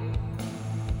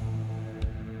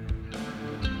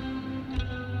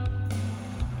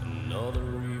 Another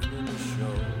evening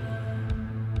show,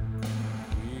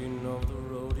 queen of the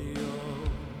rodeo.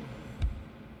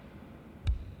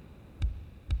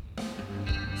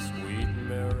 Sweet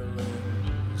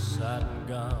Marilyn, satin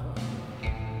gown,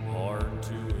 hard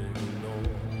to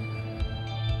ignore.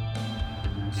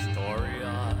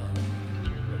 Story-eyed, a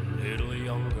little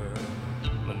younger.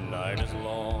 The night is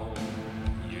long,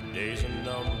 your days are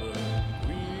numbered.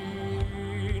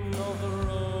 Queen of the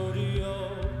rodeo,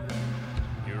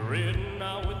 you're ridden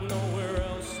out with nowhere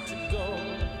else to go.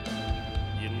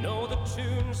 You know the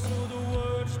tune, so the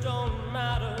words don't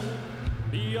matter.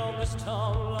 Beyond this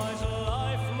town lies a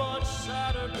life much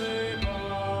sadder, babe.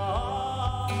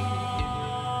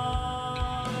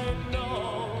 I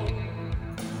know.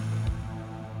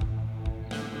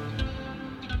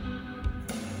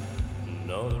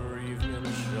 Another evening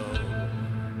show.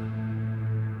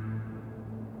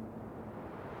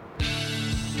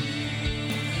 See,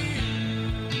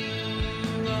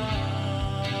 right.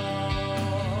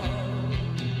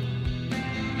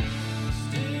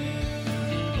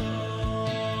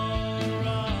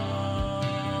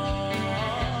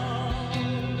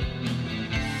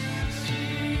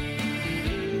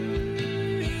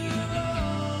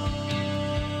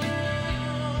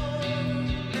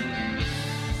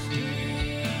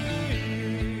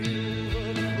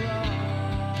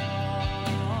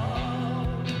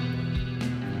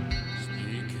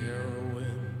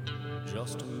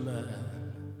 just a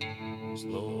man,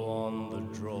 slow on the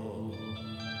draw.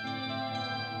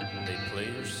 They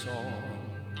play your song,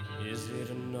 is it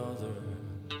another?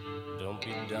 Don't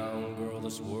be down, girl,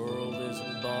 this world is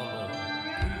a bummer.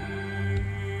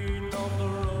 Queen of the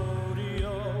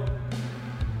rodeo,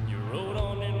 you rode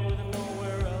on in with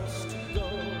nowhere else to go.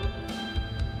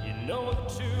 You know the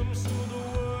tune, so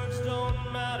the words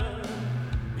don't matter.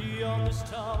 Beyond this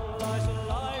town lies a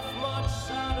life much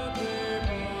sadder,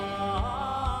 babe.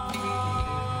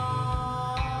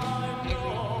 I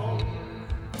know.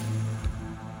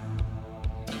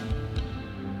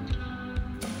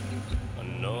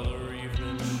 Another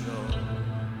evening show,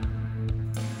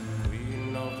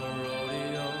 queen of the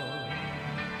rodeo.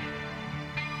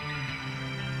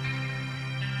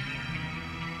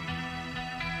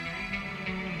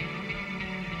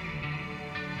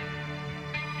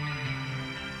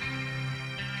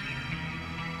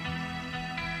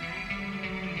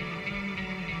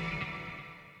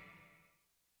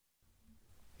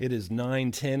 It is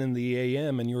 9:10 in the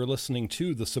a.m. and you're listening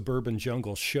to the Suburban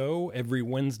Jungle Show every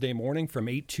Wednesday morning from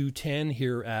 8 to 10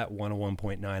 here at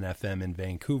 101.9 FM in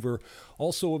Vancouver.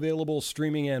 Also available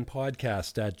streaming and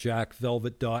podcast at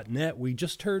jackvelvet.net. We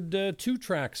just heard two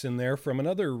tracks in there from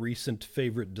another recent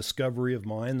favorite discovery of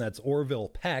mine. That's Orville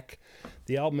Peck.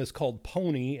 The album is called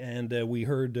Pony, and we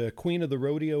heard Queen of the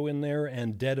Rodeo in there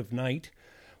and Dead of Night.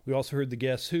 We also heard the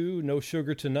Guess Who, No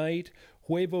Sugar Tonight.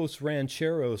 Huevos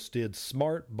Rancheros did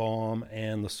Smart Bomb,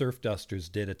 and the Surf Dusters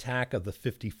did Attack of the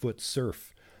 50-Foot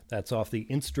Surf. That's off the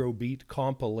Instro Beat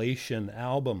compilation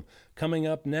album. Coming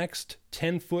up next,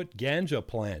 10-Foot Ganja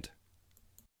Plant.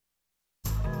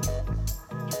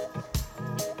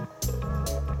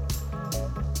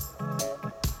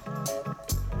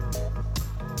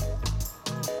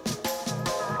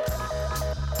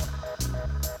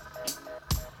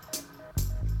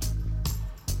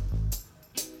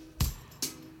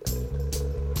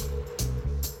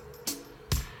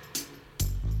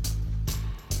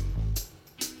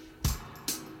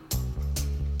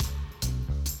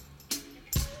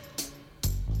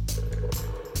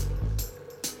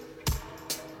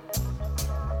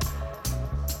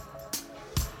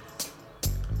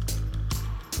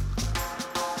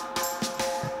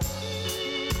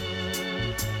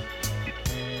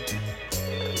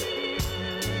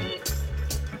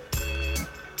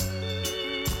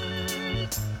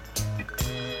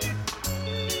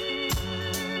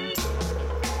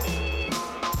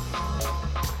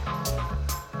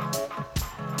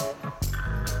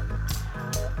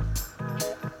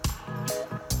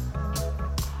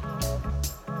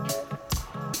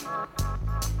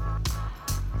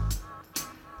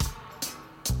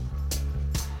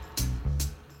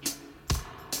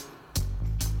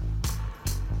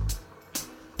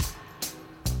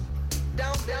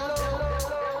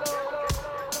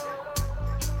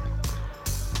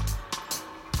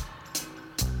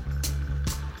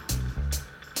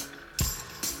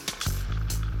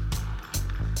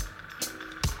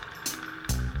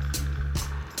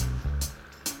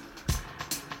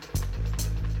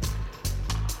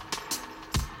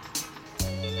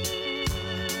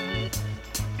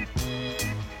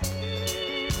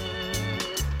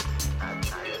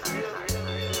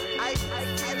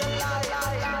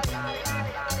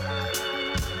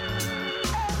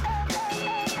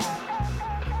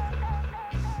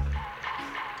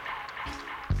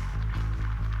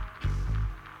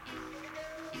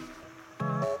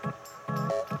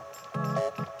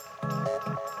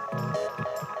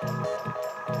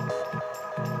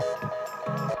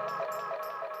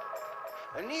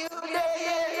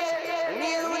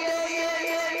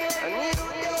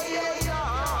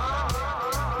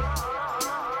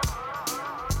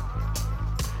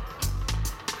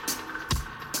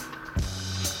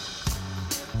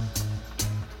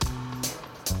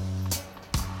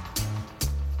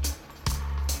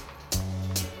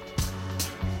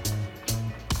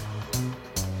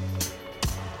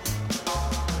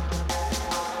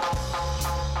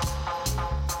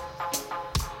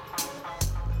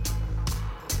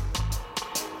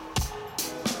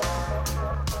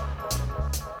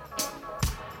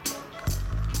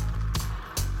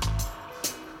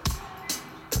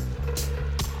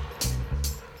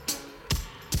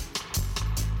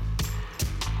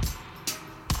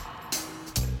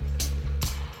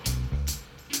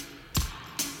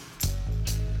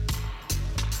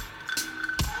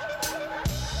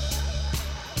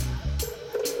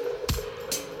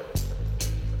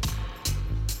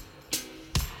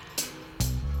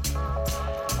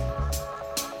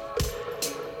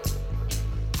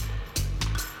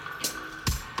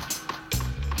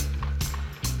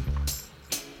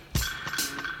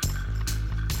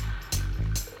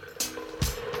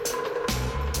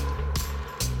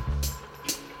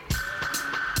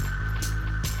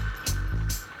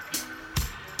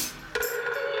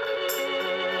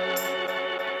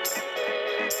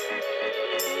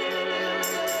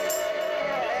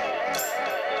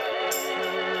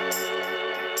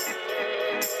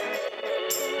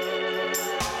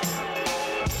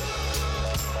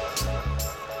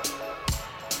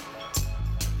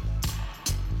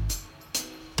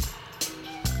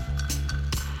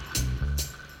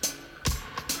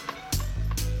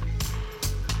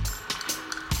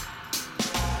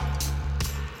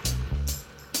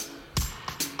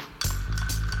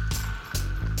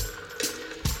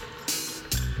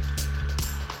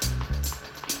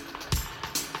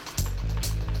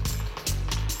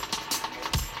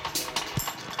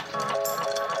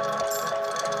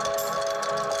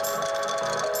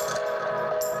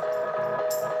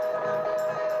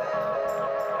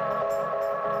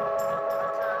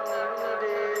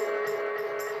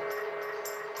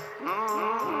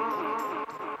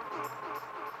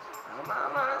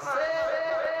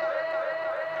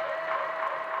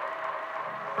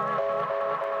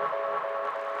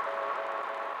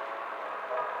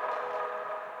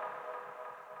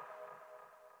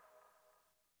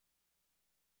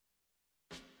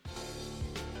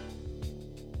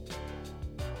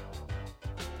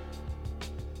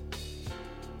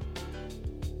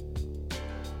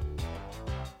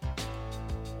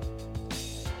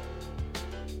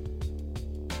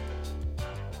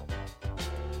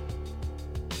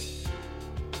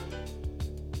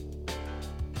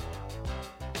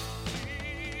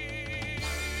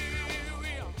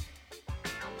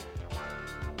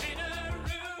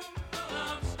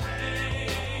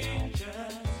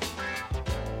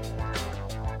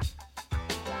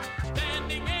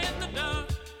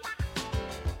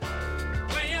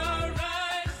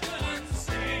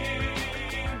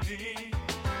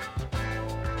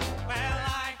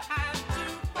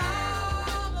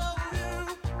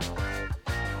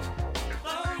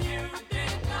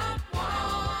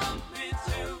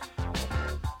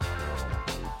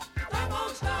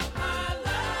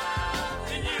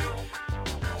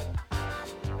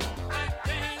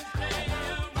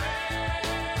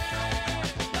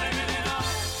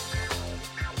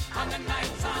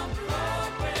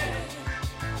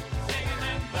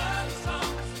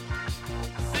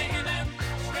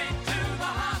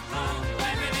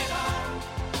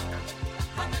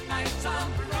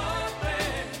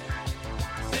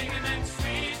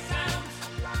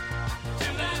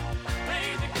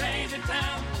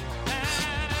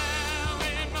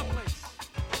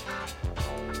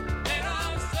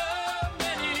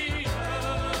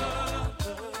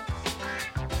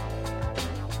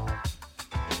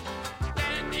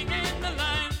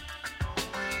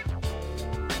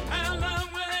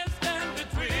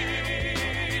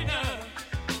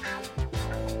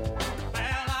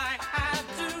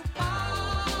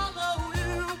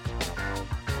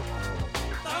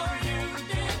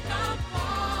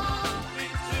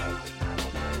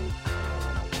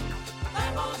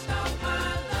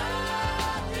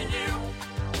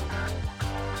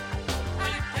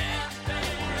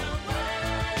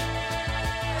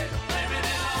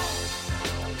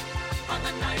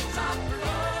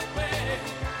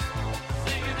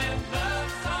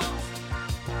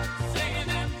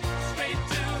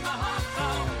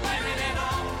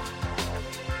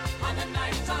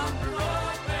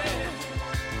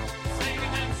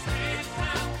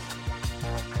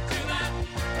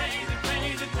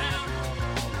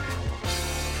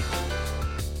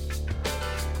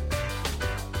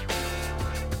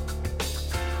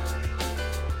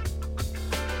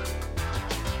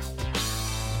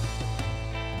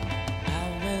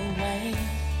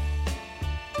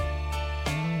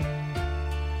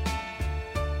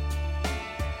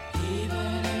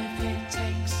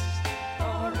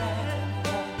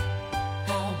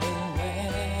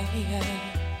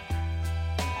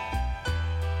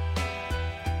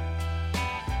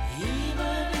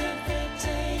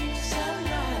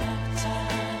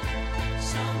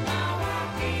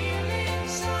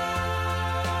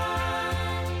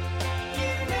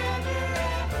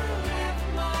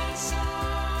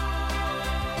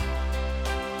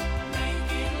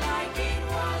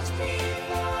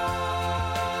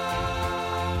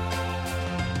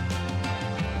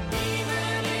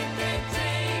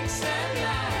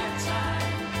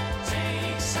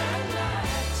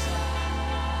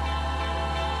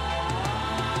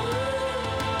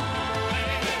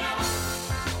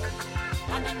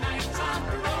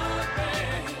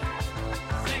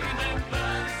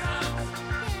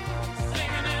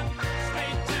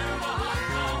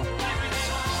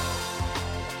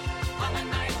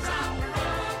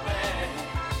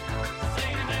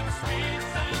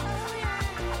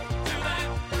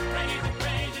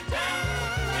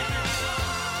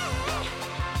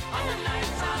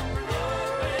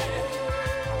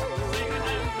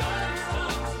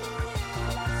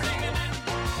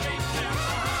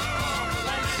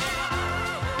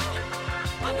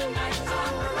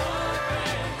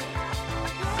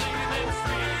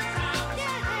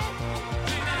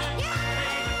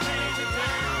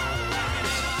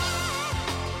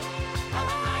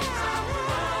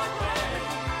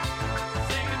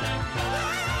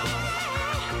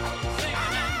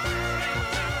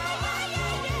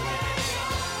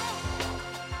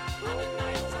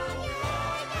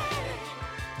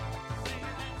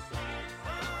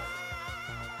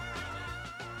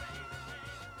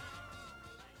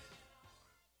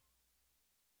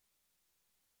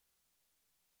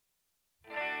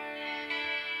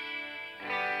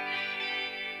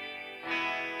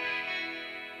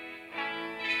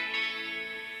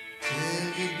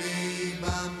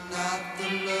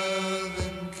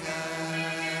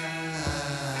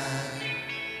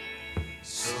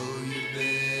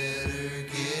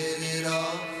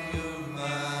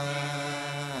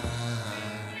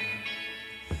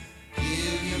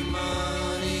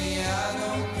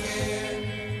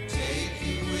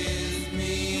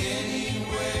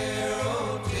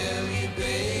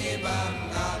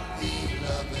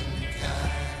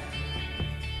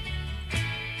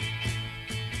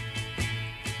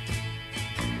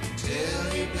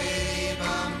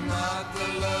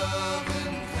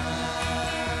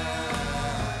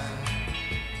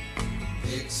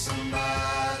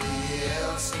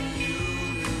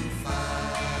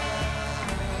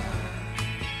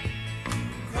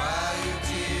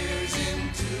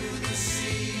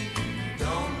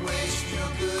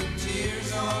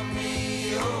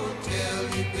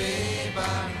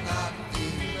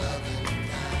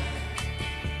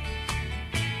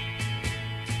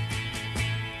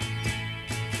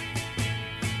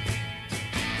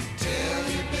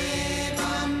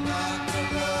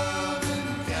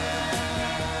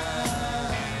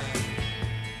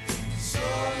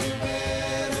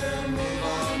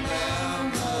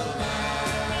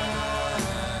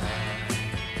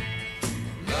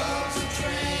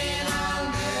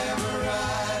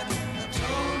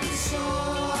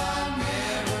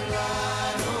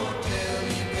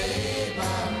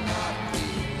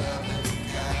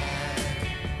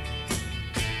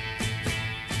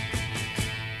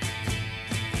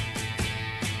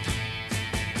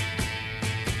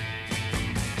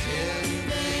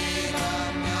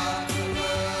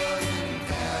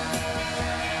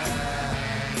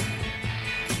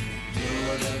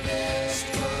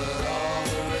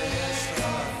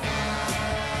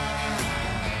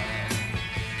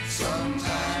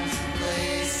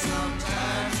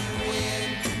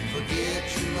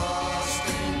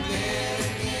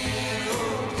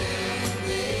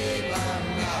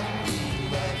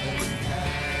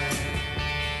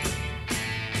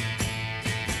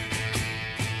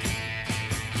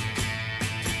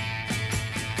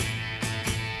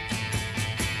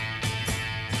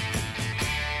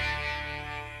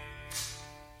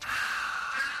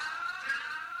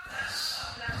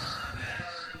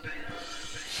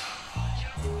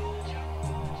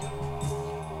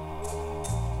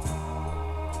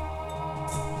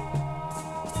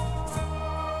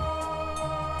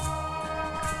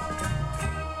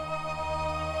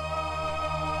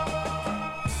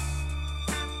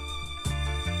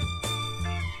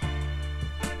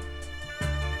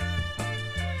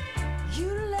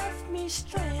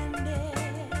 stranded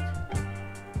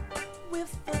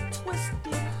with a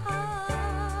twisted heart.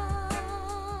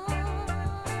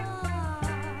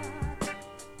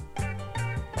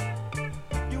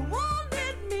 You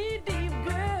wanted me deep,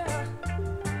 girl,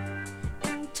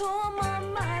 and tore my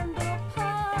mind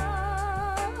apart.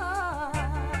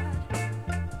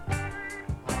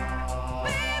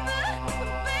 Baby,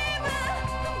 baby,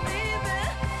 baby,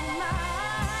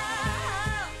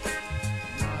 now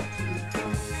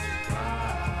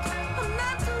I'm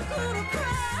not too cool to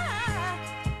cry.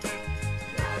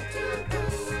 Not too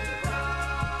cool to cry.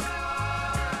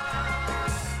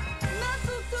 Not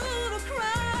too cool to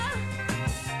cry.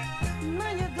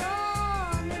 Now you're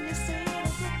gone and you say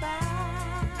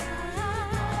goodbye.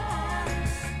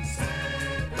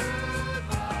 Say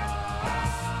goodbye.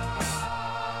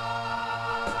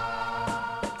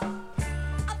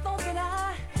 I thought that I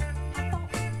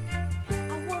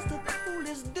was the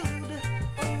coolest dude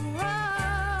around.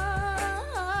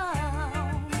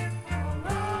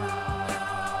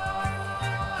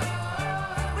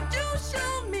 But you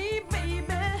showed me, baby,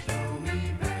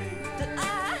 that I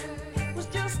was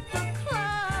just a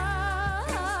clown.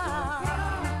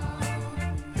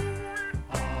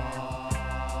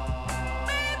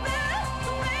 Baby,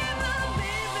 now.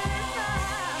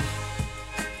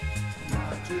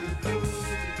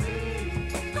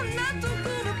 I'm not too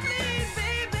cool to please,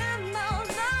 baby, no,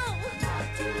 no.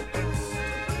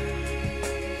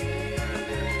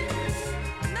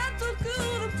 Not too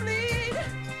cool to please.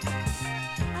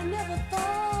 I never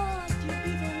thought you'd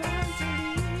be the one to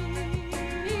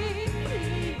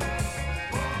leave.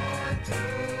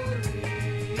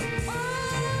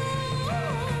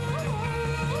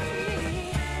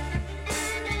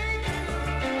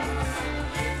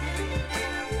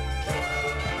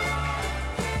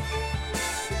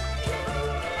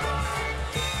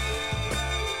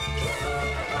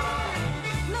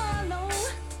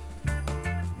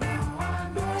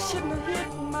 No, I shouldn't have hid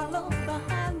my love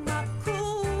behind my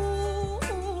cool.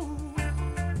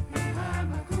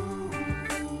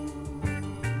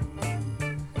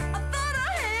 I thought I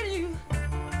had you,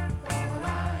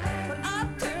 but I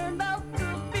turned out to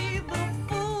be the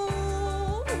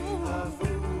fool.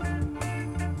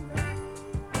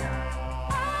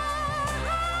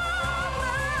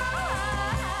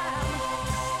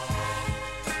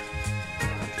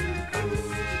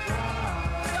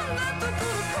 I'm not too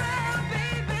cool to cry,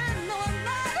 baby, no, I'm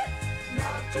not.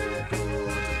 Not too cool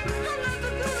to cry. I'm not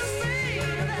too cool to say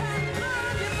that I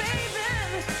love you, baby,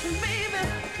 baby.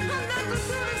 I'm not too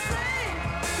cool to say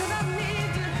that I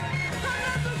need you. I'm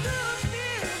not too cool to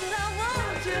feel that I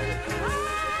want you.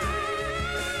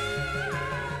 I'm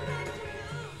not too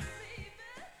cool, baby.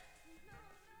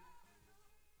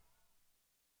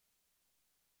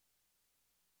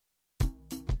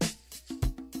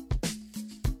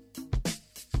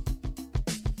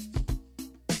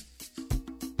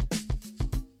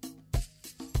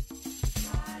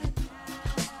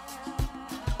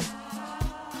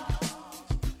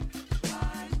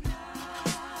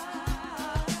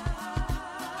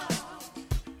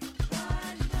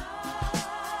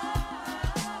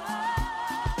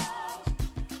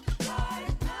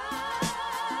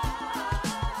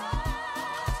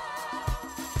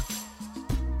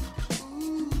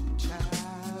 Ooh,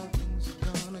 child, things are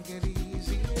gonna get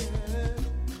easier.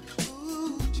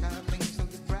 Ooh, child, things will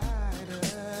get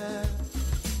brighter.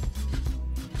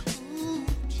 Ooh,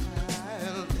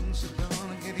 child, things are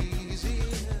gonna get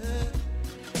easier.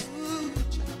 Ooh,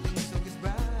 child, things will get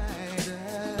brighter.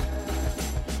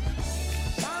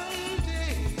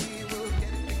 Someday we'll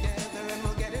get it together and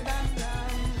we'll get it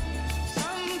undone.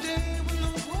 Someday when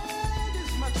the world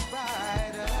is much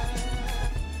brighter.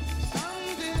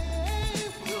 Someday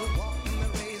we'll walk in the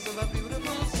rays of a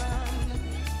beautiful sun.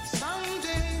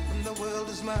 Someday when the world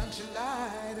is much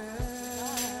lighter.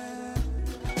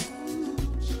 Ooh,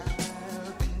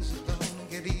 child, things are gonna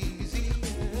get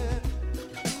easier.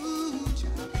 Ooh,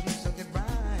 child, things will get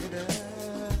brighter.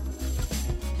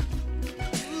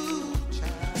 Ooh,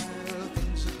 child,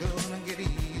 things are gonna get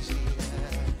easier.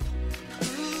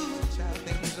 Ooh, child,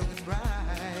 things will get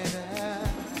brighter.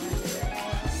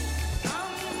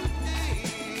 Someday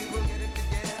we'll get it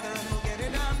together and we'll get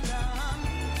it undone.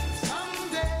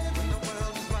 Someday when the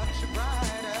world is much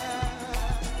brighter.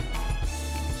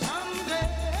 Someday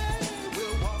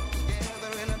we'll walk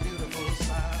together in a beautiful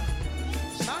sun.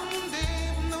 Someday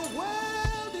when the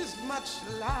world is much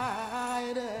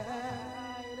lighter.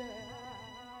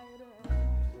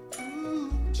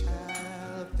 Ooh,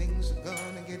 child, things are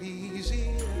gonna get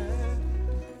easier.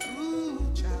 Ooh,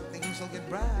 child, things will get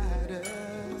brighter.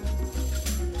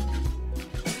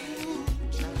 Ooh,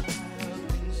 child,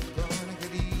 things are gonna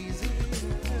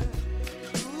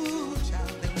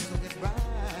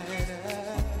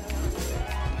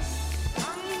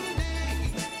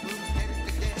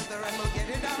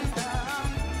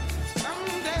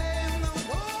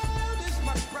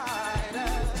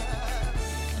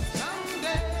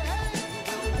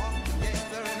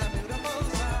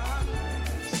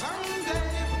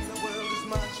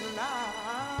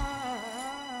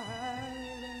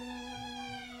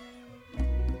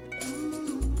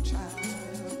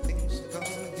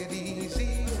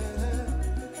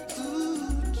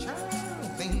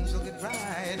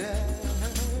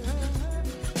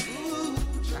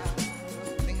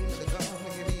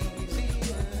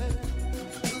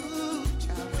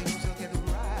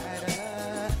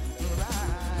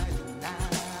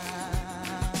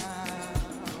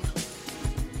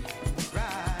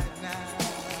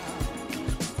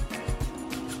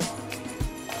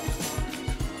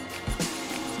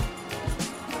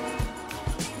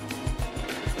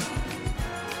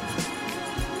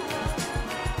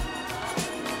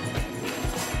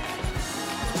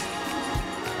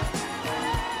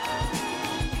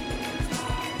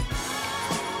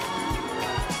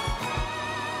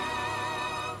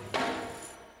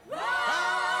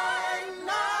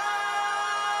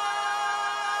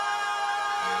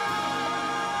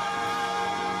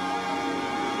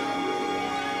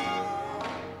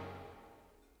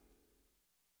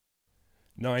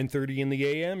 9:30 in the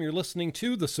a.m. You're listening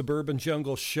to the Suburban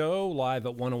Jungle Show, live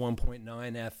at 101.9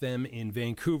 FM in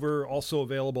Vancouver. Also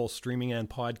available streaming and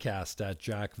podcast at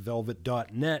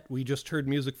jackvelvet.net. We just heard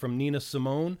music from Nina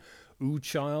Simone, Ooh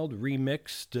Child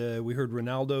remixed. We heard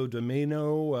Ronaldo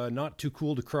Domeno, Not Too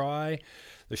Cool to Cry.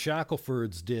 The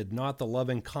Shacklefords did Not the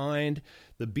Loving Kind.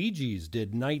 The Bee Gees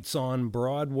did Nights on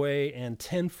Broadway. And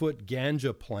 10-Foot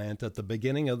Ganja Plant at the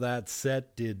beginning of that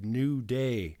set did New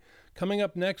Day. Coming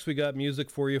up next, we got music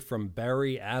for you from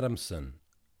Barry Adamson.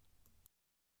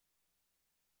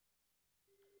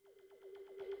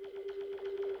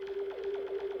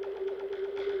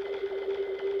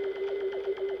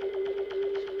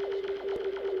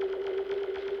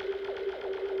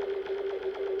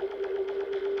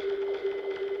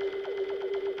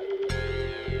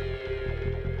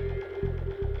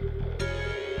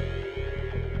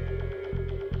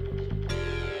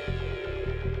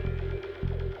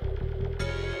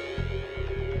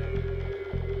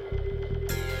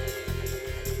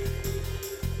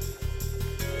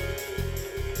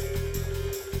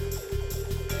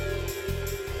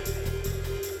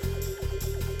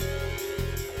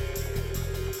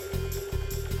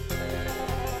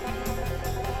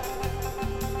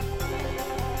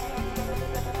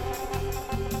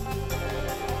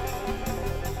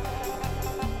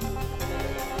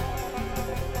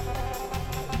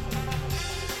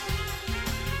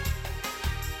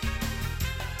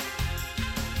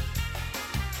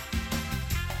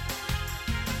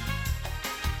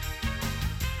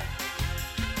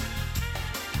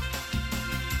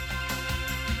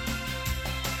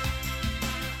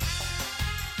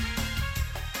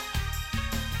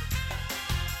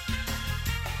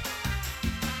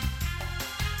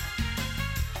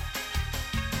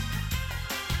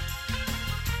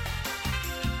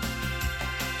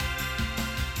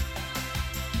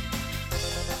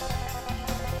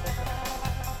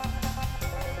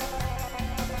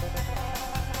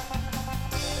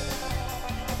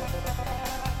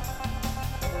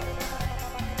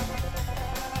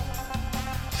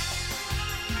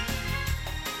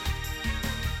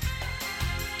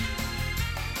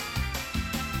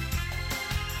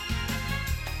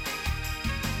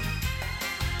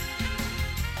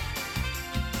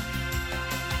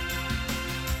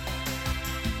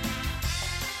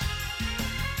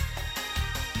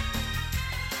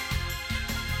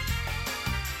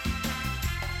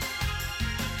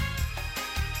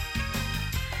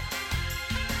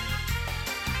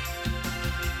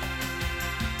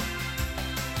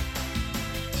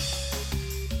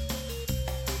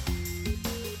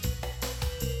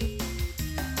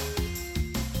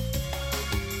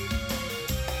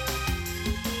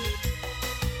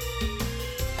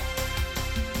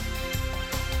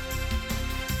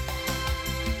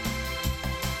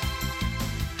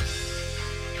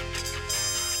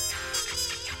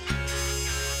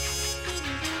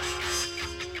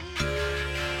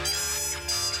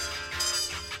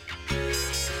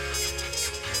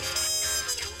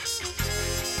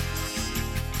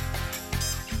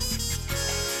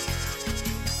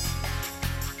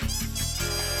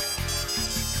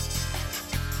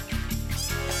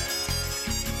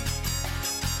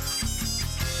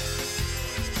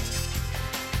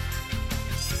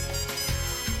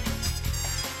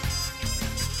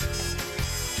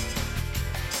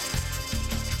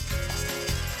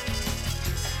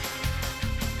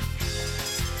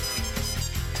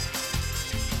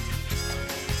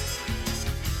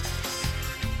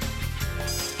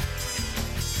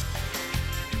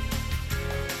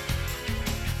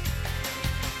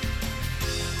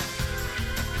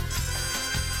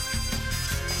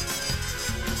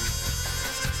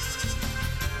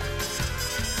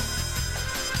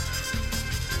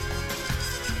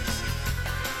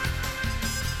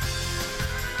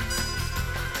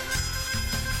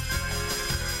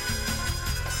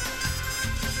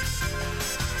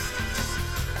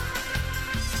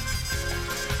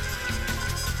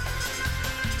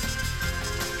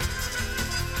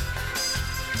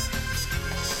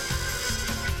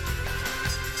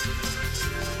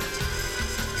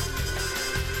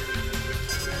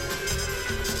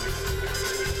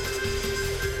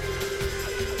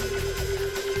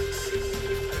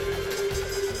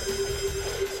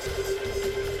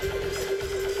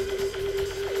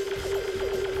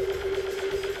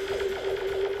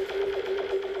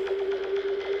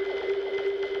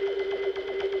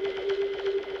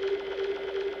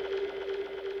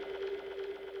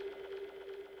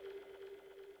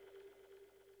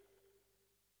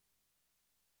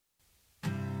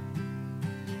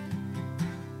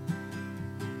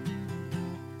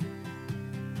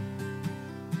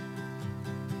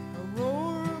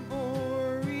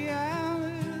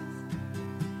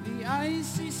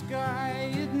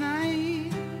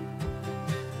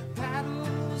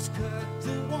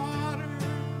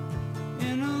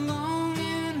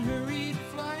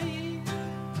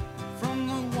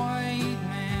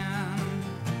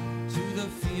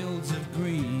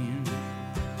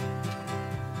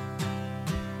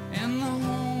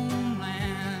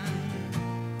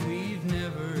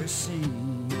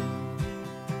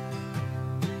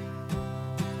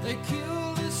 They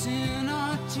killed us in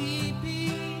our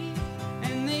teepee,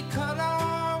 and they cut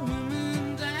our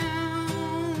women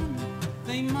down.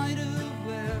 They might have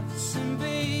left some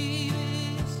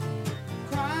babies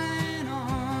crying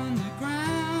on the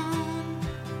ground,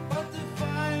 but the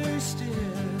fire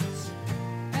stills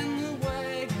and the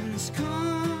wagons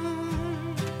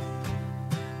come,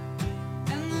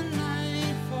 and the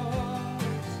night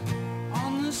falls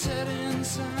on the setting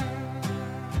sun.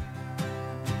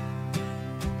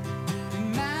 They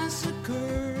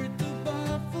massacred the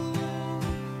buffalo,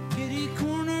 kitty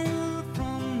corner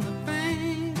from the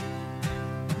bank,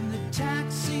 and the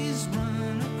taxis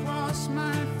run across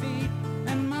my feet,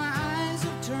 and my eyes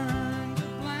have turned to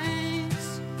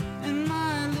blanks, and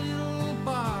my little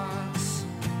box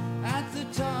at the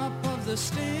top of the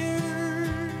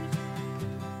stairs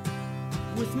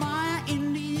with my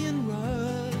Indian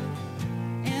rug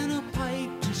and a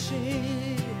pipe to share.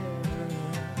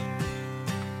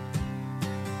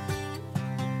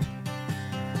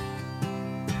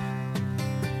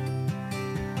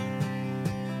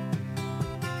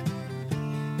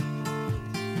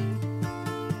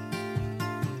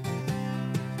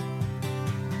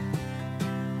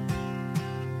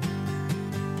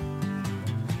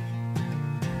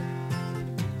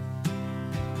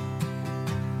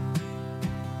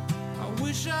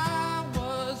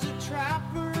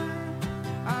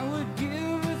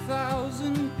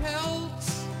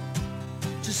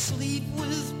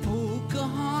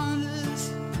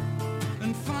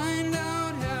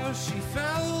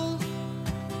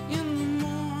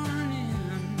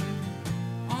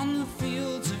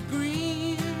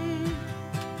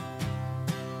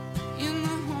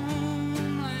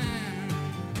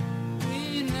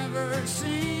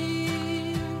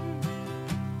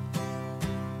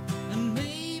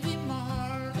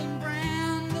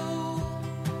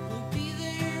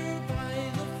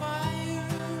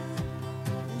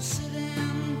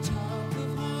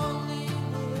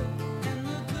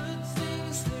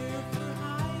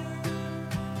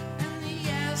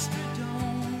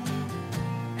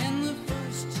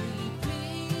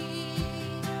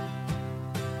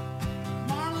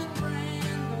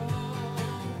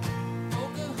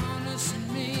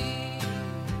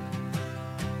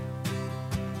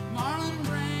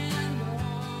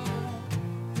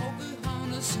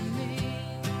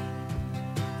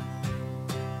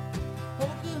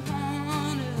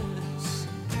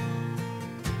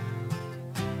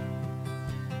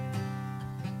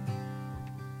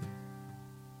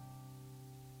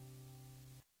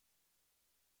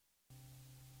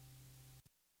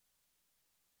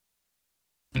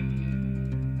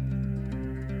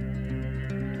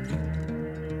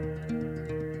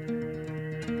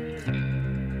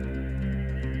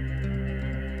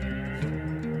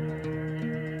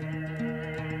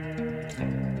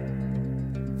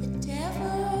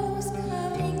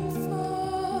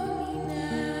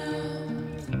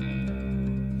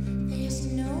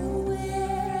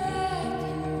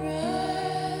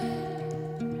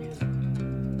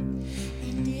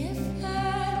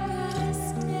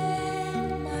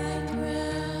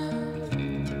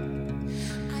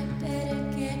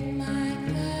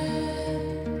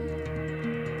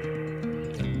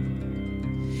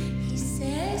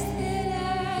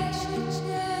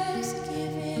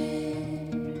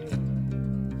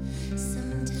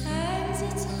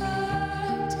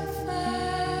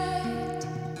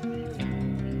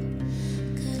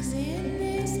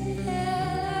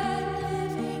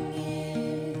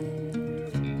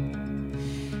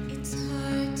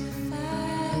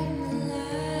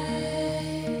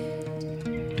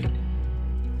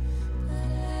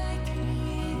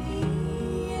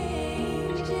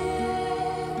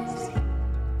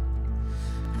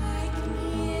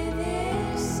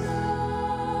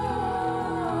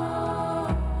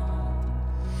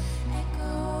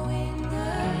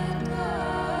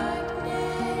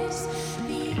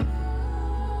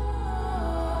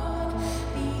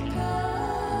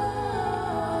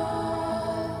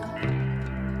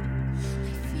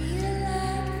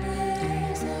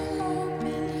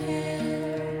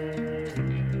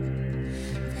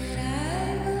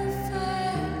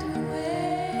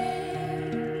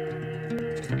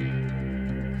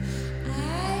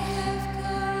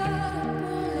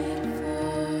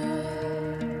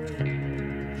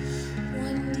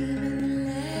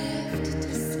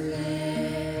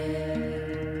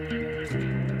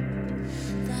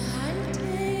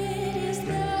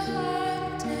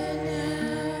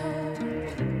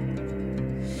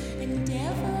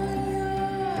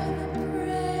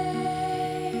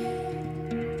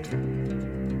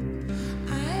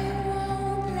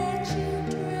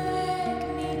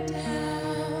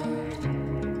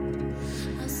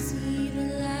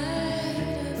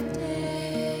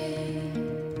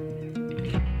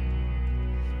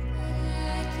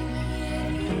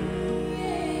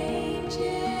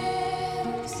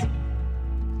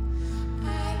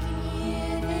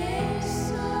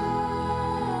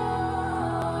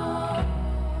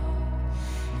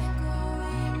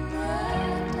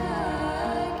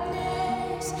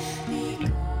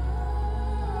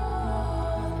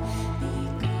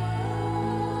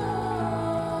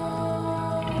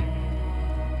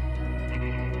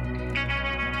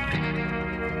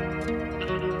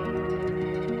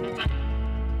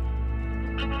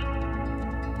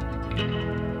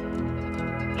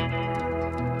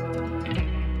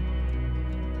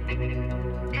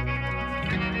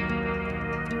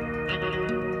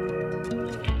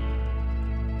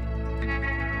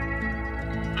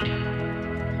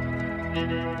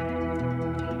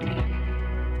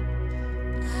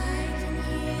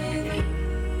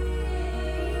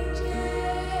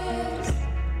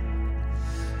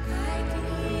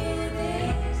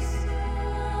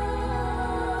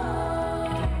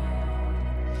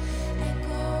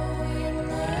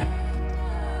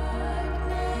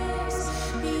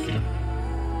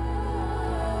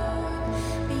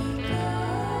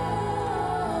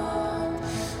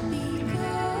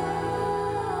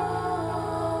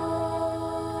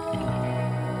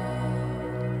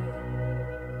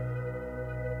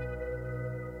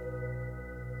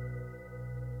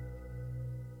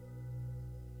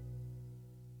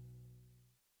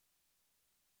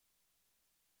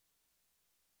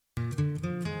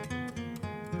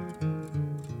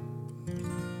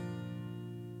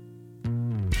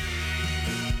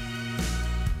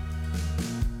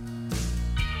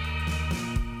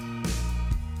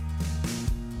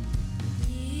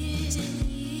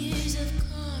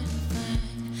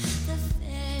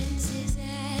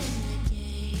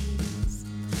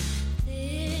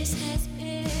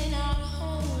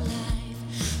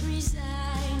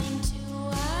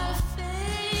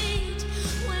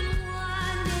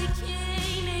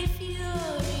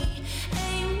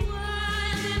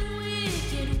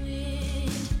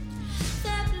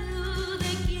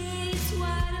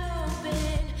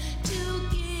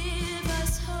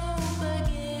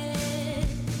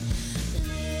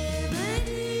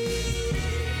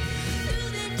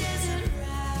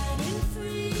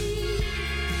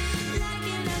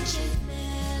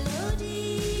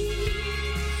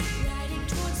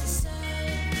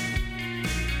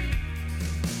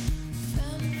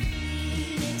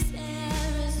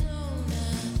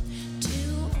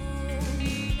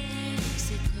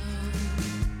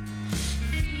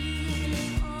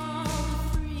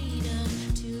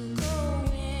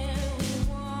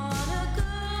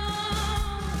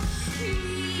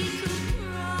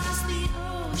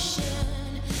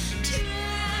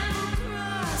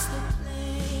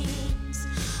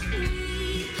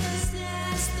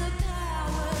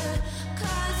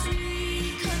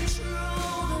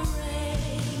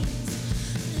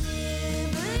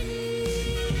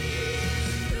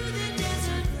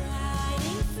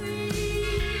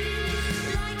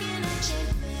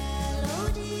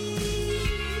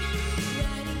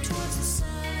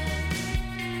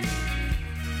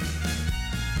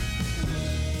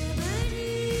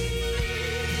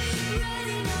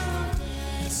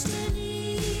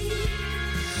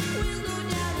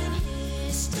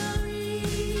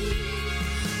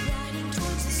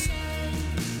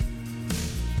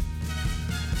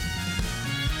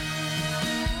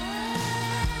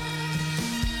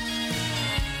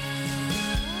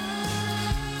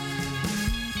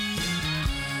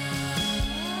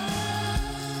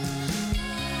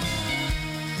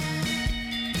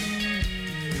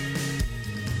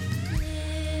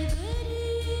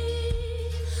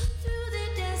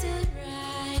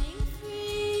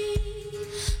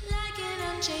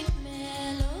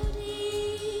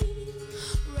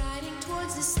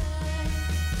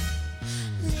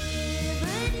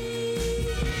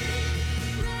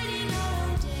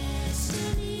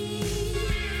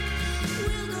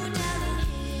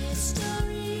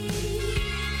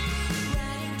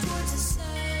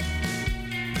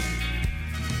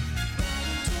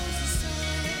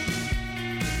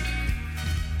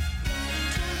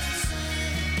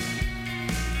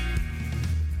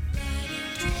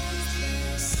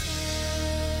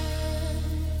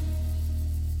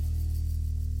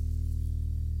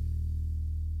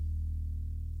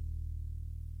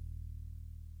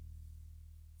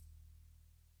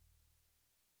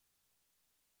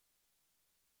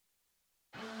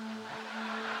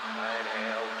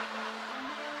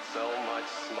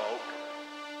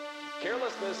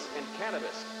 Christmas and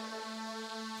cannabis.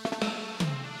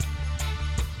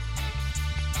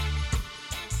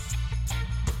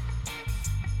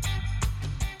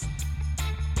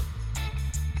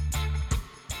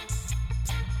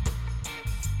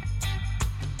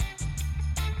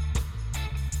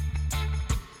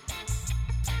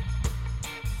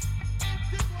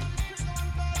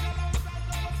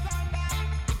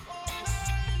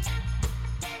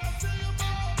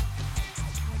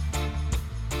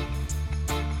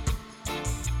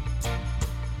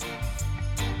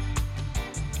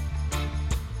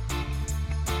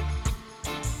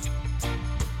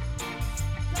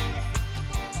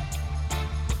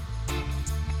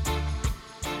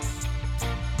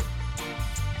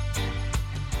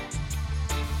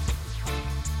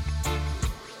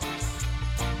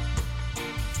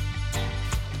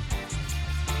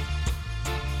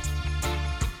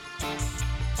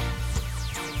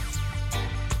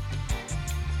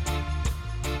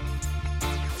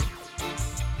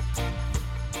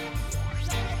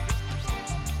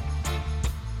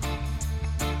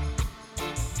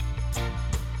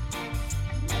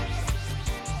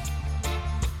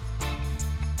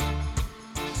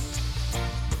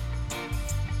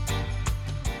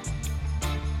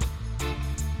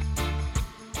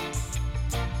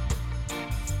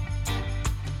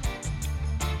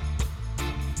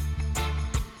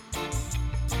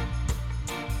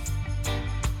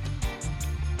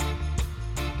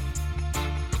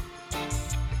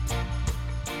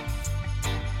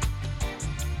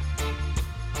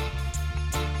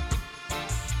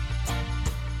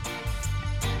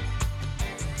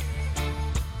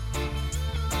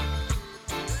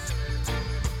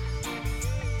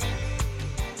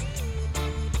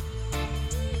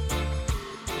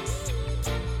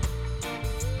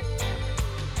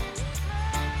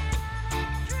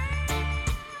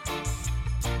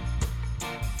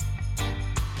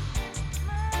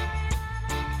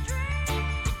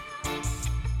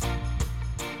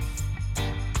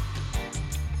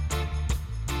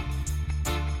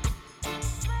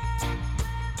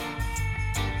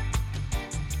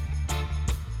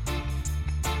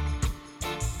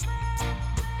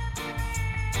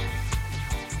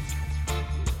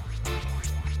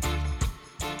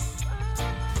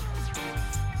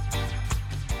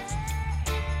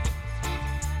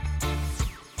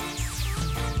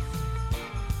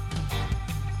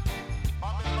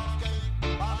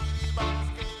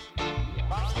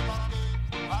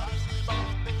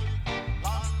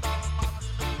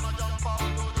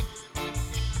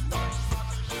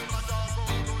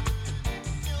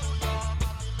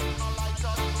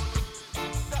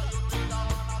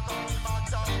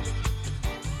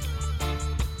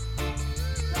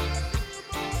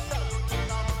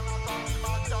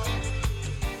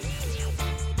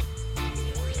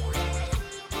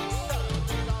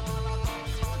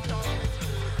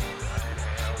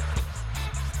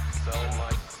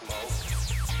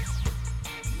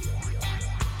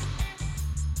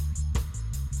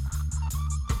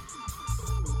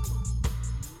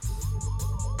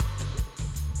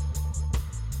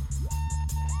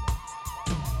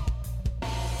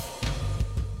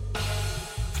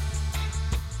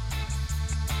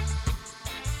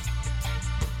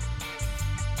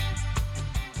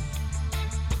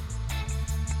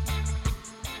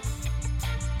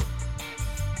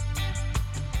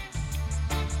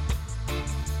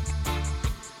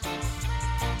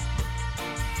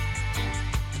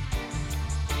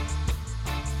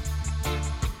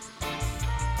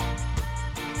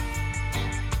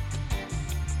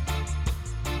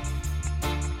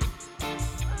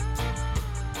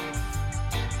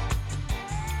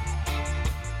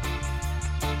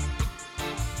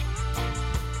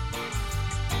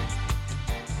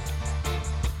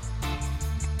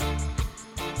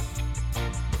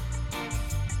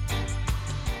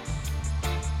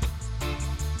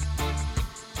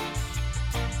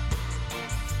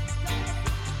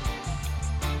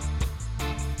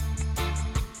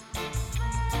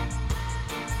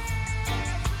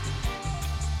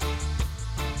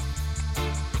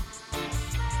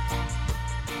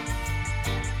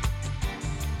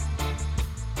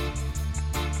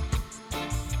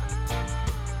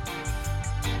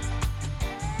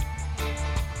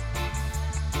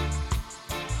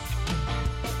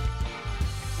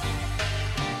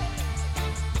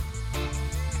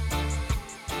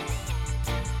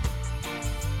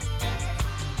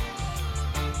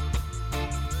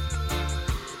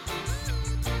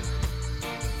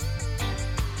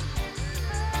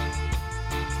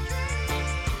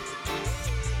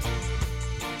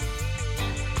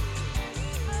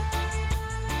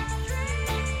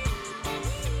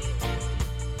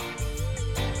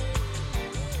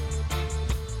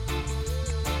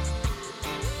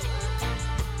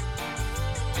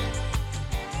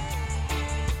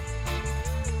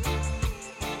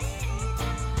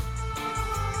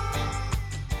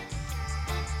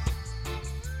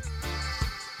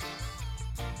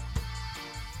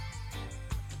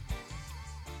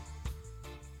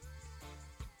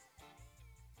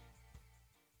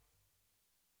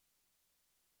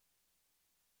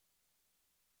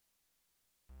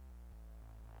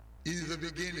 In the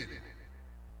beginning,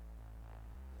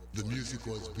 the music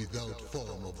was without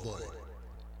form or void.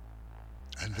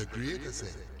 And the Creator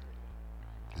said,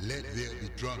 let there be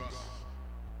drums.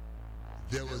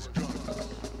 There was drums.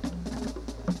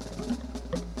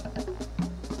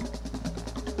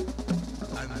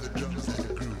 And the drums had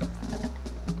a groove.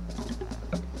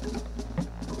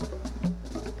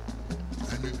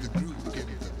 And with the groove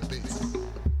came the bass.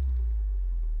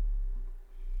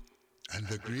 And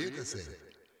the Creator said,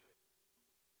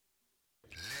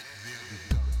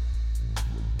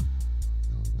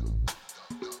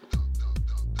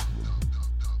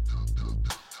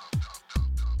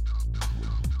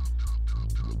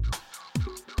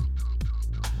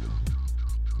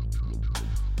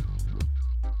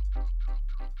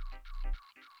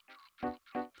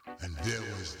 and there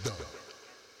was dub.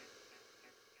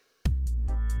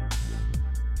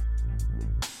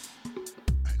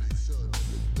 And I saw that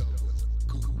the dub was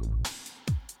cool.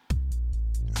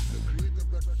 And the Creator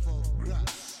brought forth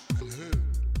grass and herb,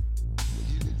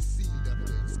 yielding seed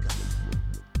after its kind.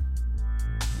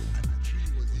 And the tree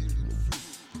was yielding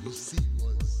fruit, whose seed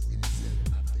was in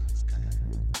itself after its kind.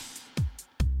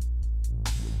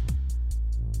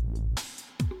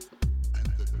 And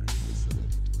the Creator saw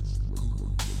that it was good.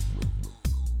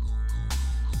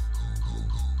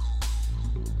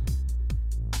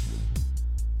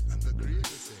 And the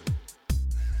Creator said,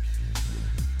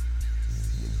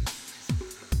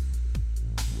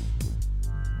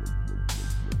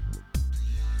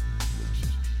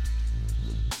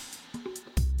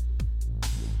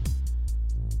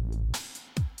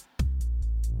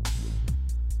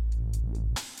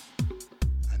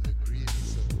 and the Creator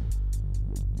saw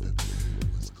that the herb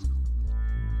was good.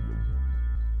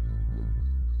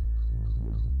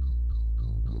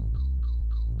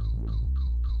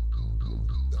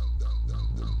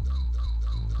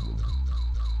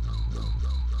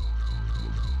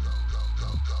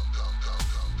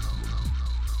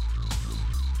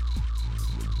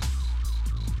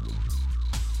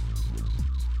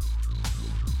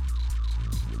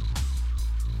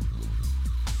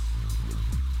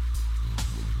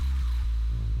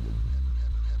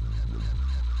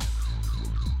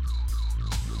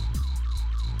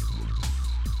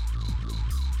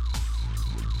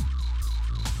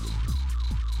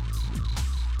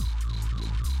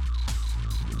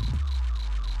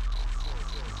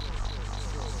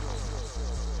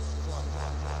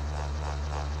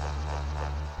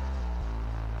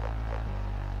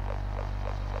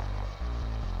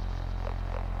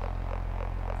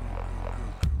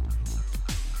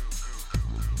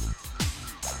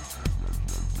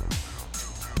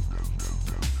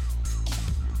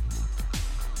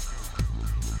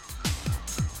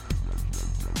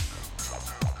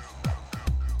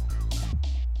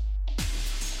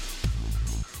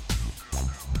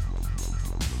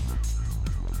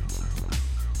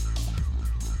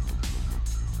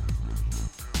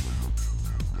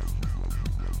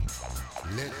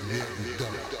 Let there be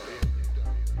dub.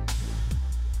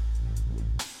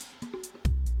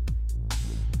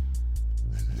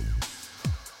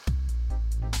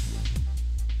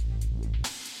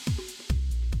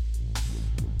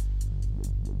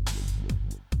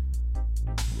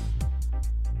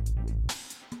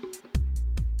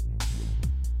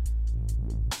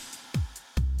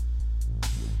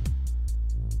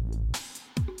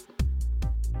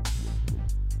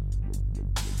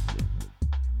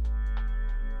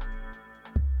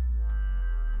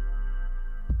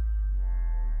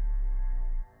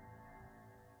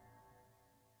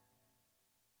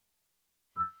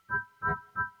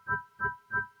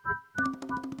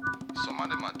 Some of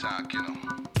them attack, you know.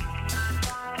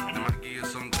 They might give you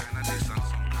some kind of this and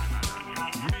some kind of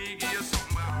that. Me give you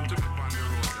something happen to me on the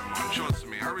road, them, man. Trust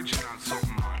me, original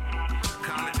something, man.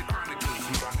 Call it the Chronicles,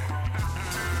 man.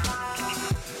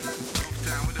 Tough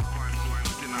time with the fans, so I'm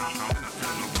looking out, I'm not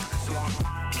telling nobody. So,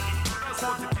 that's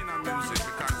what the king of music,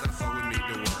 because that's how we meet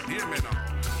the world. Hear me now.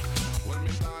 When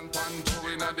me done pan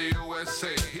tour in the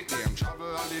USA, hit them travel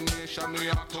all the nation, New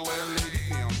York to LA.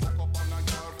 Hook up on a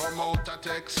girl from out of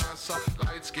Texas,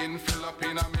 light skin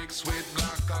Filipina mixed with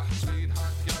black, sweet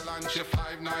hot girl and she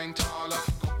 5'9" tall,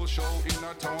 couple show in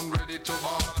her town ready to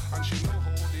ball, and she know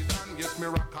hold it on, yes me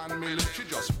rock and me lick. She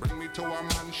just bring me to her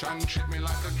mansion, treat me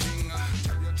like a king.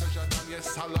 Tell your treasure done,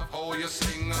 yes I love how you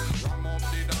sing. Ram up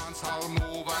the dance, I'll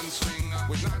move and swing.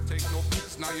 We not take no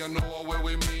piss, now you know where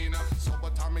we mean. So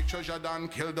but I make treasure done,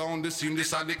 kill down the scene.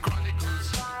 This are the Chronicles.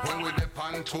 When we dip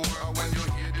on tour, when you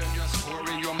hear them your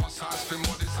story, you must ask them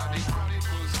what this are the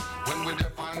Chronicles. When we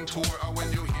dip on tour,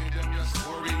 when you hear them your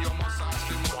story, you must ask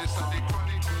them what this are the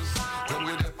Chronicles. When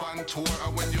we dip on tour,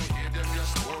 when you hear them your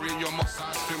story, you must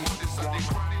ask him what is the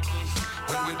chronicles.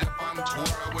 When we dip on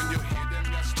tour, when you hear them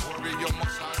your story, you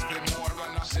must ask him more.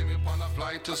 Gonna see me on a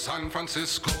flight to San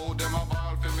Francisco. Them a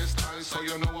ball for me style, so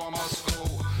you know I must go.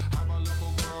 Have a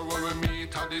little girl where we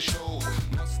meet at the show.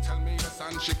 Must tell me yes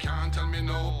and she can't tell me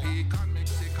no. Pecan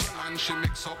Mexican and she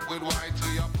mix up with white.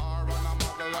 We a par and a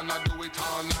model and I do it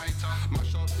all night.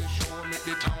 Mash up the show, make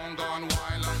the town gone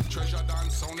wild. Treasure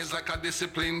dance sound is like a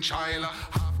disciplined child.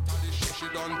 After the show she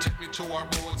done take me to her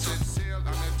boat. Said sail and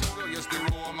I tell her yes the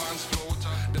romance float.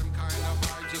 Them kind of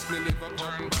vibes just me live up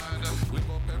turn bad. Live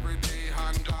up every day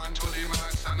hand on to the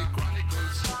max and the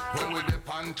chronicles. When we dip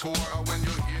on tour, when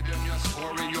you hear them your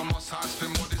story, you must ask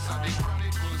them what is the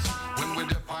chronicles. When we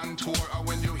dip on tour,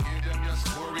 when you hear them your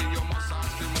story, you must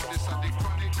ask them what is the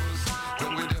chronicles.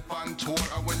 When we dip on tour,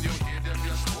 when you hear them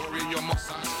your story, you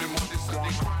must ask them what is the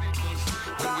chronicles.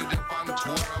 When we dip on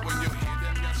tour, when you hear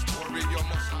them your story, you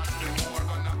must ask them more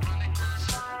on the chronicles.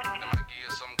 Them I give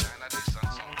you some kind of this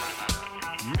and some kind of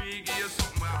that. Me give you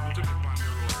something where I have to be on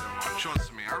the road, man.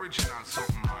 Trust me, original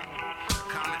something, man.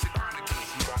 Call it the chronicles,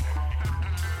 man.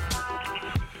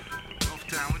 Enough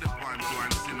time with the point to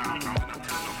and sit down and we not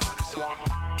tell nobody. So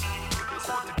just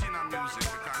put it in our music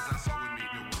because that's how we meet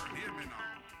the world. Hear me now.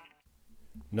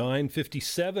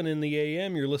 9:57 in the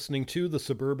AM, you're listening to the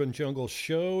Suburban Jungle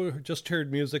Show. Just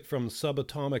heard music from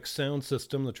Subatomic Sound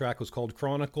System. The track was called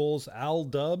Chronicles. Al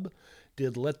Dub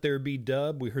did Let There Be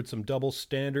Dub. We heard some Double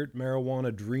Standard,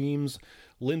 Marijuana Dreams.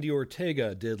 Lindy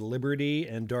Ortega did Liberty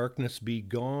and Darkness Be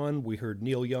Gone. We heard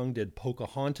Neil Young did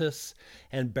Pocahontas.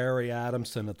 And Barry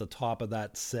Adamson at the top of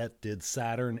that set did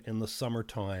Saturn in the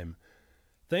Summertime.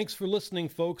 Thanks for listening,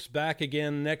 folks. Back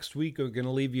again next week. We're going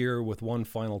to leave you here with one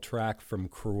final track from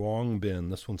Khruangbin.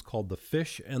 This one's called The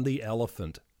Fish and the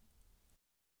Elephant.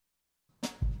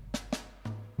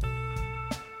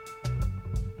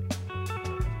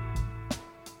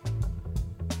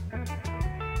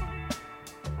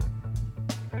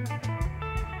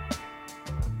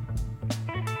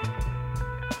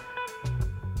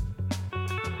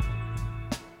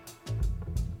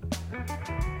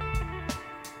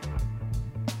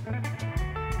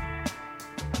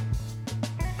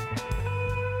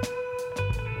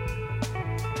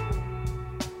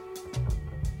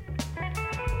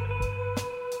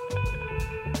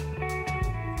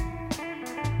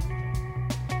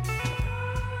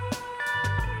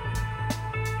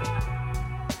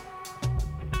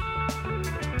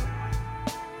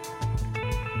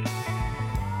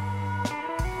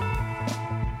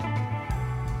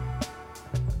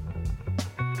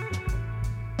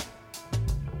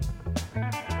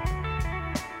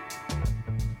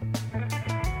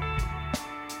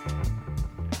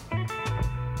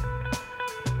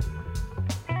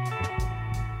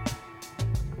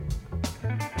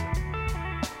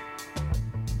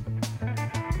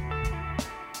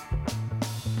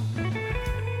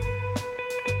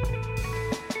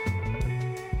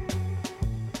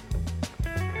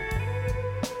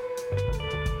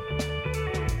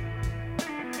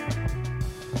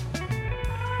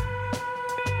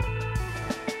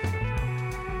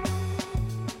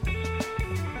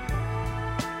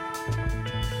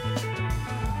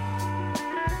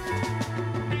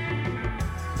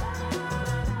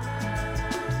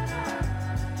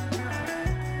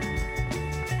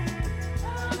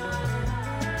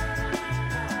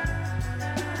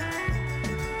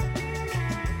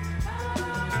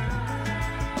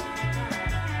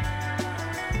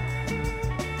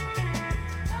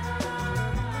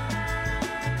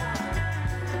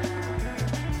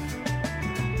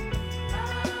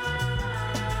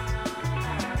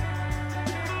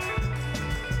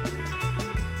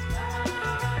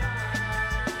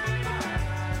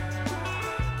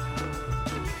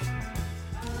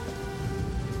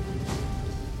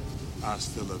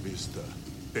 Hasta la vista,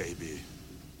 baby.